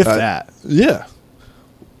 If that. Yeah.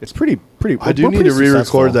 It's pretty. I do need to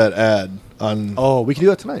re-record that ad on. Oh, we can do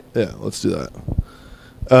that tonight. Yeah, let's do that.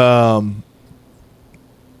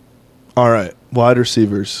 All right, wide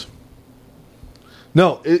receivers.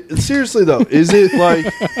 No, seriously though, is it like?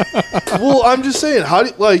 Well, I'm just saying, how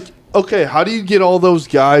do you get all those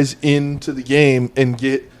guys into the game and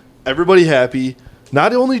get everybody happy?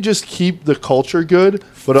 Not only just keep the culture good,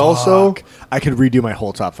 but also I could redo my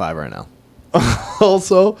whole top 5 right now.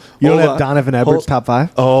 Also, You don't have Donovan Edwards top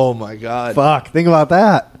 5? Oh my god! Fuck, think about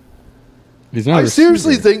that. He's not I a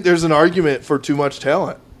seriously receiver. think there's an argument for too much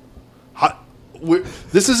talent.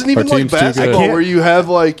 This isn't even Our like team's too good. basketball where you have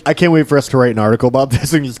like. I can't wait for us to write an article about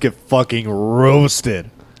this and just get fucking roasted.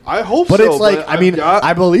 I hope But so. it's like, I mean, got-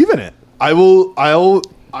 I believe in it. I will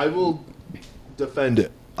defend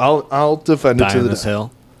it. I'll defend it Die to on the this death.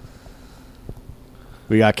 hill.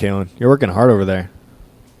 We got Kalen. You're working hard over there.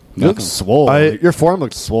 You look Nothing. swole. Your form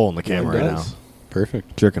looks swole in the camera right now. does.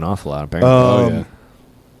 Perfect. Jerking off a lot, apparently. Oh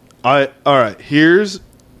yeah. All right. Here's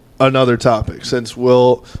another topic. Since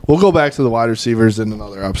we'll go back to the wide receivers in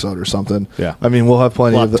another episode or something. Yeah. I mean, we'll have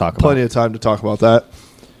plenty Lot of to talk about. plenty of time to talk about that.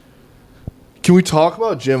 Can we talk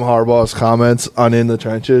about Jim Harbaugh's comments on In the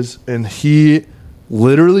Trenches? And he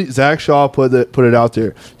literally, Zach Shaw put it out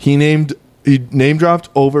there. He name dropped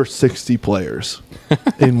over 60 players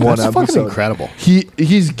in one That's episode. fucking incredible.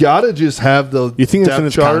 He's got to just have the You think it's in depth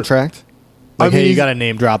his chart. contract? I Like, hey, mean, you he's- got to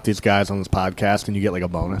name drop these guys on this podcast, and you get like a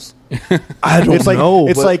bonus. I don't It's like know.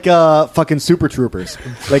 it's but- like fucking Super Troopers.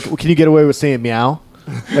 Like, can you get away with saying meow?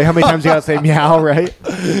 Like, how many times you got to say meow? Right?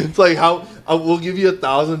 It's like how we'll give you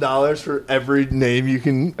 $1,000 for every name you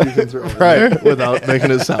can throw in Right. there without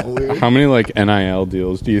making it sound weird. How many like NIL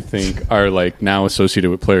deals do you think are like now associated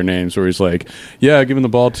with player names? Where he's like, "Yeah, giving the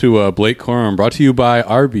ball to Blake Corum, brought to you by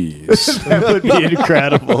Arby's." That would be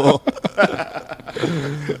incredible.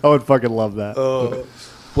 I would fucking love that.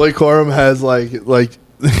 Blake Corum has like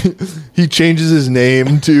he changes his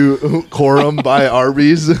name to Corum by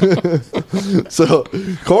Arby's. So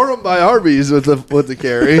Corum by Arby's with the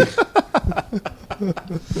carry.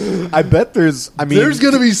 I bet there's. I mean, There's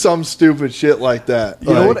gonna be some stupid shit like that.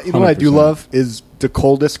 You know what? You know what I do 100%. love is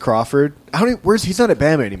DeColdis Crawford. Where's he's not at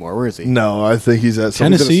Bama anymore? Where is he? No, I think he's at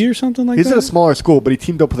some Tennessee or something like He's that. at a smaller school, but he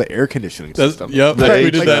teamed up with an air conditioning That's, system. yep, The we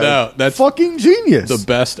H did that guy. out. That's Fucking genius. the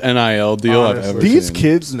best NIL deal I've ever These seen.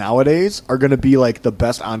 kids nowadays are going to be like the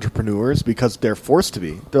best entrepreneurs because they're forced to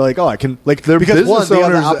be. They're like, oh, I can like They're because one, business they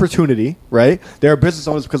have the owners that- opportunity, right? They're business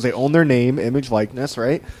owners because they own their name, image, likeness,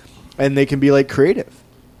 right? And they can be like creative.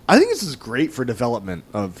 I think this is great for development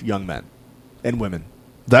of young men and women.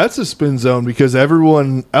 That's a spin zone because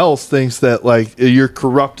everyone else thinks that like you're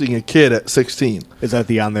corrupting a kid at 16. Is that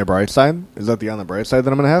the on their bright side? Is that the on the bright side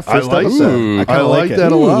that I'm going to have? I First like episode? Ooh. I I kinda like it.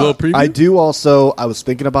 that a Ooh, lot. little preview. I do also. I was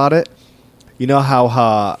thinking about it. You know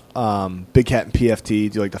how Big Cat and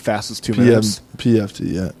PFT do like the fastest 2 minutes?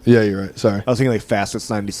 PFT, yeah, you're right. Sorry. I was thinking like fastest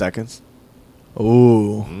 90 seconds.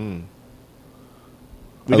 Oh,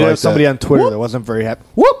 We I did like have somebody that. on Twitter that wasn't very happy.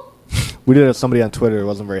 Whoop! We did have somebody on Twitter that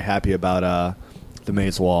wasn't very happy about the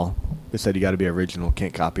Maze Wall. They said you got to be original,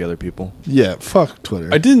 can't copy other people. yeah. Fuck Twitter.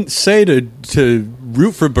 I didn't say to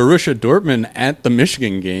root for Borussia Dortmund at the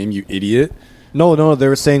Michigan game, you idiot. No, they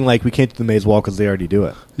were saying like we can't do the Maze Wall because they already do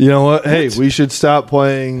it. You know what? Hey, we should stop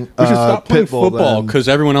playing. We should stop playing Pitbull football then. because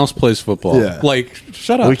everyone else plays football. Yeah. Like,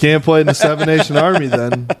 shut up. We can't play in the Seven Nation Army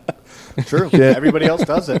then. True. Yeah. Everybody else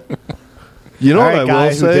does it. You know All what right, I guy will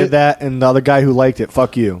who say? did that and the other guy who liked it.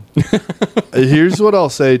 Fuck you. Here's what I'll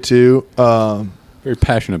say too. Very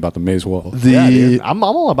passionate about the Maze Wall. The Yeah, dude. I'm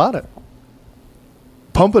all about it.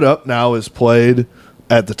 Pump It Up now is played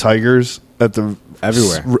at the Tigers at the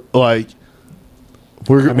Everywhere. Like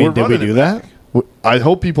we're. I mean, we're did we running do it that? back. I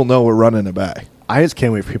hope people know we're running it back. I just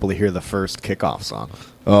can't wait for people to hear the first kickoff song.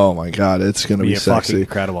 Oh my god, it's gonna be Be fucking sexy,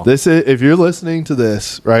 incredible. This is if you're listening to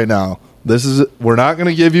this right now. This is we're not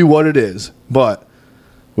gonna give you what it is, but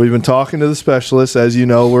we've been talking to the specialists. As you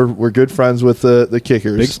know, we're good friends with the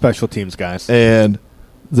kickers. Big special teams, guys. And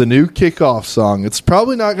the new kickoff song, it's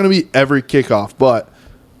probably not going to be every kickoff, but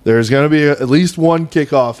There's going to be at least one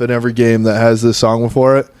kickoff in every game that has this song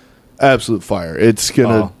before it. Absolute fire. It's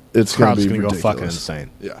gonna it's gonna crowd's be gonna ridiculous. go fucking insane.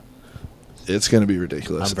 Yeah, it's gonna be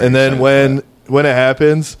ridiculous. I'm very And then excited for when it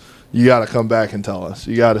happens, you got to come back and tell us.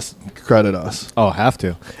 You got to credit us. Oh, have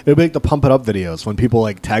to. It'll be like the Pump It Up videos when people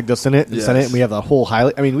like tagged us in it and sent it, Yes. and we have the whole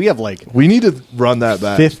highlight. I mean, we have like We need to run that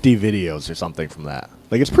back. 50 videos or something from that.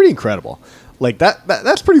 Like, it's pretty incredible. Like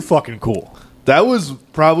that's pretty fucking cool. That was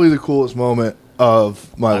probably the coolest moment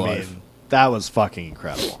of my life. mean, that was fucking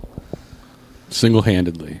incredible.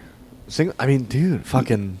 Single-handedly. I mean, dude,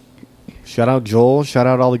 fucking shout out Joel. Shout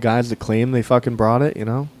out all the guys that claim they fucking brought it. You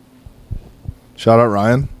know, Shout out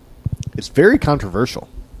Ryan. it's very controversial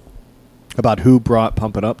about who brought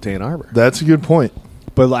Pump It Up to Ann Arbor. That's a good point.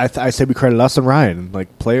 But I say we credit us and Ryan,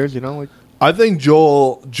 like players. You know, like I think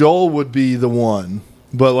Joel would be the one,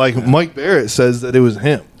 but like Mike Barrett says that it was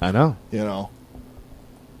him. I know. You know,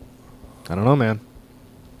 I don't know, man.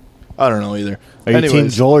 I don't know either. Are you Team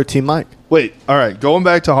Joel or Team Mike? Wait, all right. Going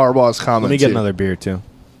back to Harbaugh's comment. Let me get another beer too.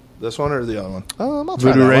 This one or the other one? I'll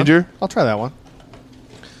try Voodoo that Ranger? one. I'll try that one.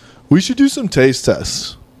 We should do some taste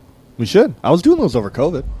tests. We should. I was doing those over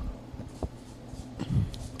COVID.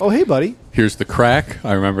 Oh, hey, buddy. Here's the crack.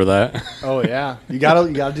 I remember that. Oh yeah, you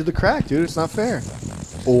gotta do the crack, dude. It's not fair.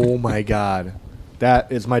 Oh my god,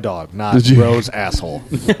 that is my dog, not Did you- Rose asshole.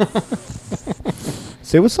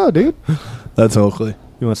 Say what's up, dude. That's Oakley.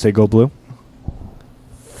 You want to say go blue?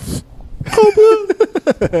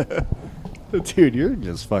 Dude, you're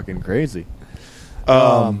just fucking crazy.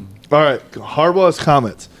 All right, Harbaugh's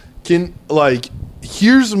comments.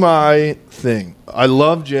 Here's my thing. I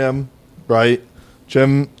love Jim, right?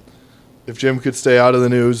 Jim, if Jim could stay out of the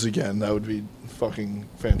news again, that would be fucking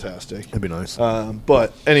fantastic. That'd be nice.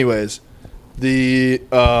 But anyways,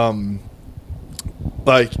 can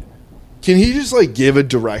he just give a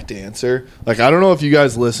direct answer? I don't know if you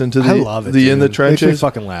guys listen to I love it. the In the dude. Makes me Trenches.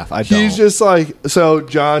 fucking laugh. I don't. He's just so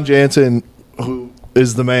John Jansen, who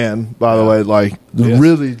is the man, by the way, Yes.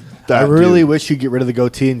 really. I That really dude. wish you'd get rid of the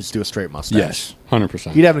goatee and just do a straight mustache. Yes,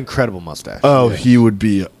 100%. He'd have an incredible mustache. Oh, he would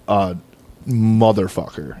be a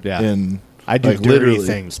motherfucker. Yeah. And I do dirty literally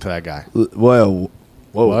things to that guy. Well,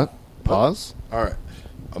 whoa. What? Pause? All right,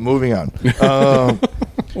 I'm moving on.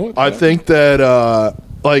 I think that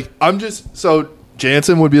I'm just so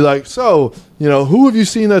Jansen would be who have you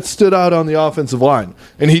seen that stood out on the offensive line?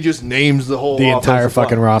 And he just names the whole The entire offensive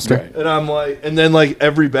fucking line. roster. Right. And I'm and then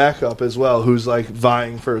every backup as well, who's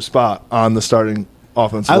vying for a spot on the starting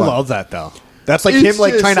offensive I line. love that though. That's like It's him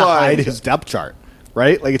just trying to hide his depth chart,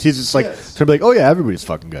 right? Like he's just Yes. trying to be oh yeah, everybody's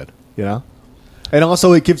fucking good, you know. And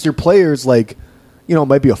also it gives your players it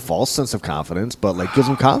might be a false sense of confidence, but gives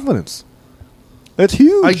them confidence. That's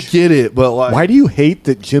huge. I get it, but Why do you hate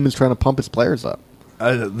that Jim is trying to pump his players up?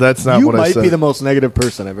 that's not You what I might said. be the most negative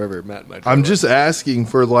person I've ever met. In my entire I'm life. just asking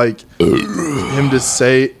for him to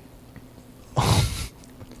say.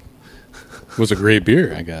 Was a great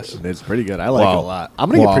beer, I guess. It's pretty good. I like it Wow. a lot. I'm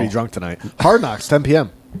gonna Wow. get pretty drunk tonight. Hard Knocks, 10 p.m.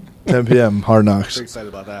 10 p.m. Hard Knocks. Pretty excited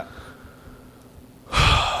about that.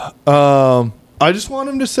 I just want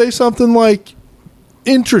him to say something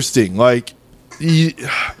interesting. I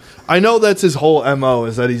know that's his whole MO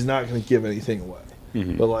is that he's not going to give anything away.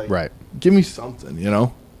 But Right. give me something,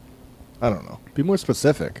 I don't know. Be more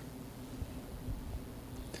specific.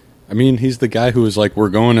 I mean, he's the guy who was we're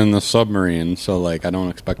going in the submarine, so I don't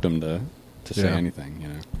expect him to say Yeah. anything,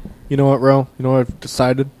 You know what, Ro? You know what I've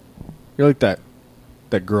decided? You're like that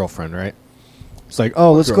girlfriend, right? It's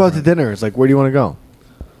oh, let's go out to dinner. It's where do you want to go?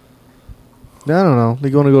 No, I don't know.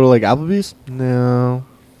 You want to go to Applebee's? No.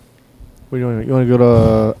 What do you want? You want to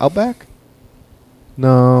go to Outback?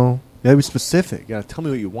 No. You gotta be specific. You gotta tell me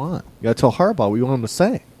what you want. You gotta tell Harbaugh what you want him to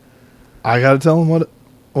say. I got to tell him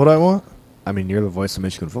what I want? I mean, you're the voice of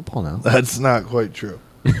Michigan football now, That's not quite true.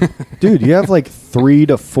 dude. You have 3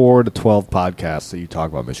 to 4 to 12 podcasts that you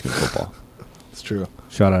talk about Michigan football. It's true.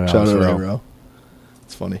 Shout out, Shout Alex out, Rowe. Ro.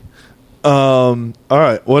 It's funny. All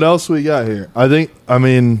right. What else we got here?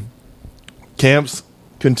 Camp's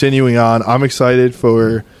continuing on. I'm excited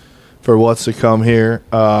for what's to come here.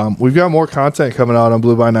 We've got more content coming out on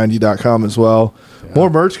blueby90.com as well. Yeah. More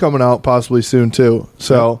merch coming out possibly soon too.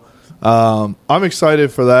 So I'm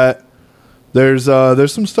excited for that. There's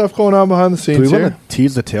some stuff going on behind the Do scenes we here. want to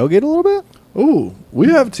tease the tailgate a little bit? Ooh, we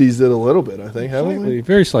have teased it a little bit, I think, haven't we?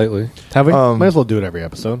 Very slightly. Have we? Might as well do it every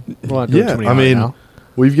episode. We're not doing too many right now.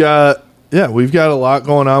 we've got a lot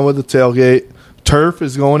going on with the tailgate. Turf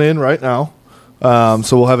is going in right now,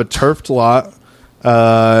 so we'll have a turfed lot.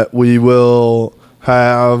 We will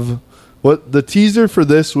have the teaser for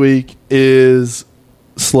this week is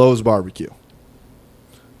Slow's Barbecue.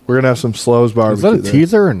 We're gonna have some Slows Is barbecue. that a there.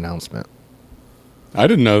 teaser or announcement? I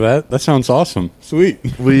didn't know that. That sounds awesome. Sweet.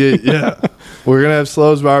 We're gonna have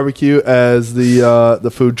Slows barbecue as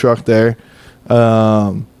the food truck there.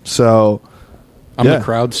 So I'm Yeah. the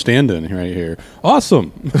crowd standing right here.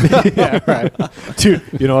 Awesome. Yeah, right. Dude,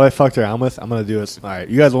 you know what I fucked around with? I'm gonna do this. All right,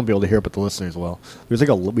 you guys won't be able to hear it, but the listeners will. There's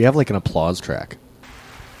we have like an applause track.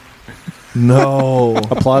 no.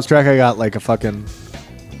 Applause track. I got like a fucking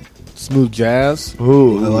smooth jazz.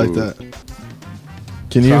 Ooh, I like that.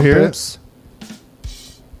 Can you hear it? trumpets,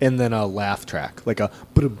 and then a laugh track, like a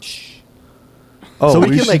ba-dum-tsh. Oh, so we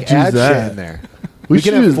can should like do add that. shit in there. We We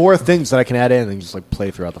can should- have 4 things that I can add in and just like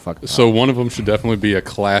play throughout the fucking. So one of them should definitely be a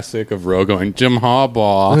classic of Roe going, Jim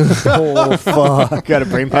Harbaugh. oh fuck! Got to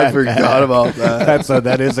bring back. I forgot about that.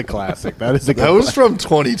 That is a classic. That is a. That was from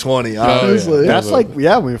 2020, yeah. honestly. That's like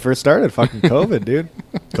when we first started fucking COVID, dude.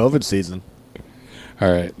 COVID season.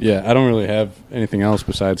 All right. Yeah, I don't really have anything else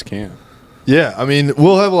besides camp. Yeah, I mean,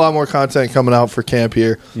 we'll have a lot more content coming out for camp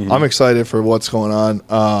here. I'm excited for what's going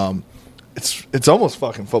on. It's almost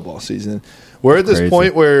fucking football season. We're at this Crazy.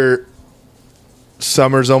 point where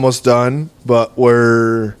summer's almost done, but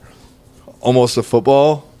we're almost to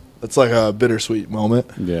football. It's like a bittersweet moment.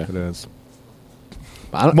 Yeah. It is.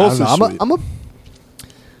 I don't Mostly know. sweet. I'm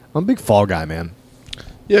a big fall guy, man.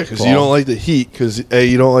 Yeah, because you don't like the heat. Because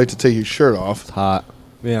you don't like to take your shirt off. It's hot.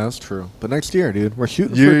 Yeah, that's true. But next year, dude, we're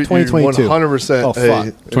shooting You're for 2022. 100%. Oh fuck!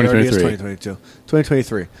 Hey, 2023. 2022.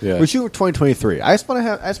 2023. Yeah. We're shooting for 2023. I just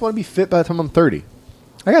want to be fit by the time I'm 30.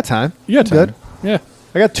 I got time. You got I'm time. good. Yeah.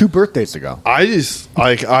 I got 2 birthdays to go. I just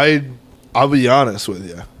I'll be honest with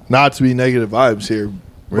you. Not to be negative vibes here,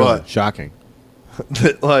 Really shocking.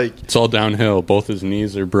 but like It's all downhill. Both his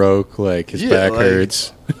knees are broke. Like, his Yeah, back like-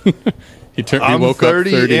 hurts. He I'm woke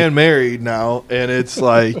 30 up 30. and married now, and it's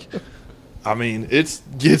like, I mean, it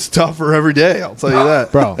gets tougher every day. I'll tell you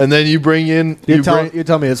that, Bro. And then you bring in You tell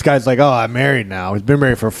me this guy's like, oh, I'm married now. He's been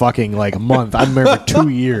married for fucking like a month. I've been married for 2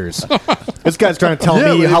 years. This guy's trying to tell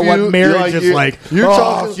Yeah, me but how if what you- marriage like, is you're- like. you're oh,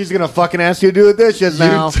 talking- she's gonna fucking ask you to do the dishes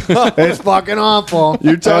now. It's fucking awful.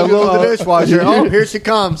 You're talking load the about- dishwasher. Oh, here she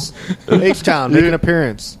comes. H-Town, make an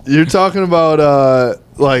appearance. you're talking about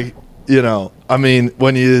like, you know, I mean,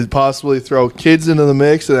 when you possibly throw kids into the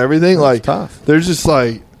mix and everything, like tough. there's just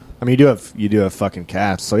like, I mean, you do have fucking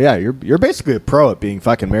cats. So yeah, you're basically a pro at being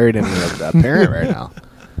fucking married and a parent right now.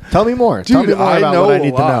 Tell me more. Tell me Dude, more I about know what I a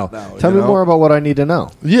need to know. lot now, Tell you me know? more about what I need to know.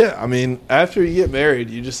 yeah, I mean, after you get married,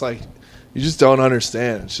 you just like, you just don't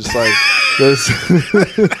understand. It's just like this.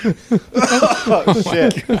 Oh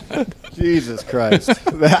shit! Jesus Christ!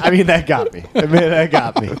 That got me. That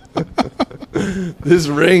got me. This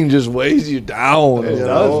ring just weighs you down. It you does,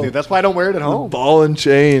 know? dude. That's why I don't wear it at home. Ball and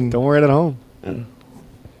chain. Don't wear it at home.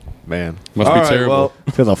 Man, Must All be right, terrible. well,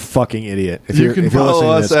 I feel a fucking idiot. If you you're, can if you're follow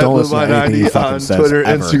listening us to this, at don't Blue listen by to anything 90 he fucking on says Twitter,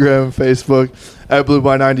 ever. Instagram, Facebook, at Blue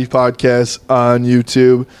by 90 Podcast on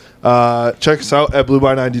YouTube. Check us out at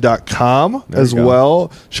blueby90.com There as you go.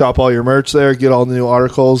 well. Shop all your merch there, get all the new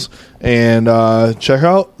articles, and check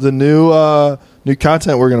out the new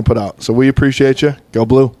content we're going to put out. So we appreciate you. Go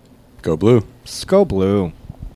Blue. Go Blue. Let's go blue.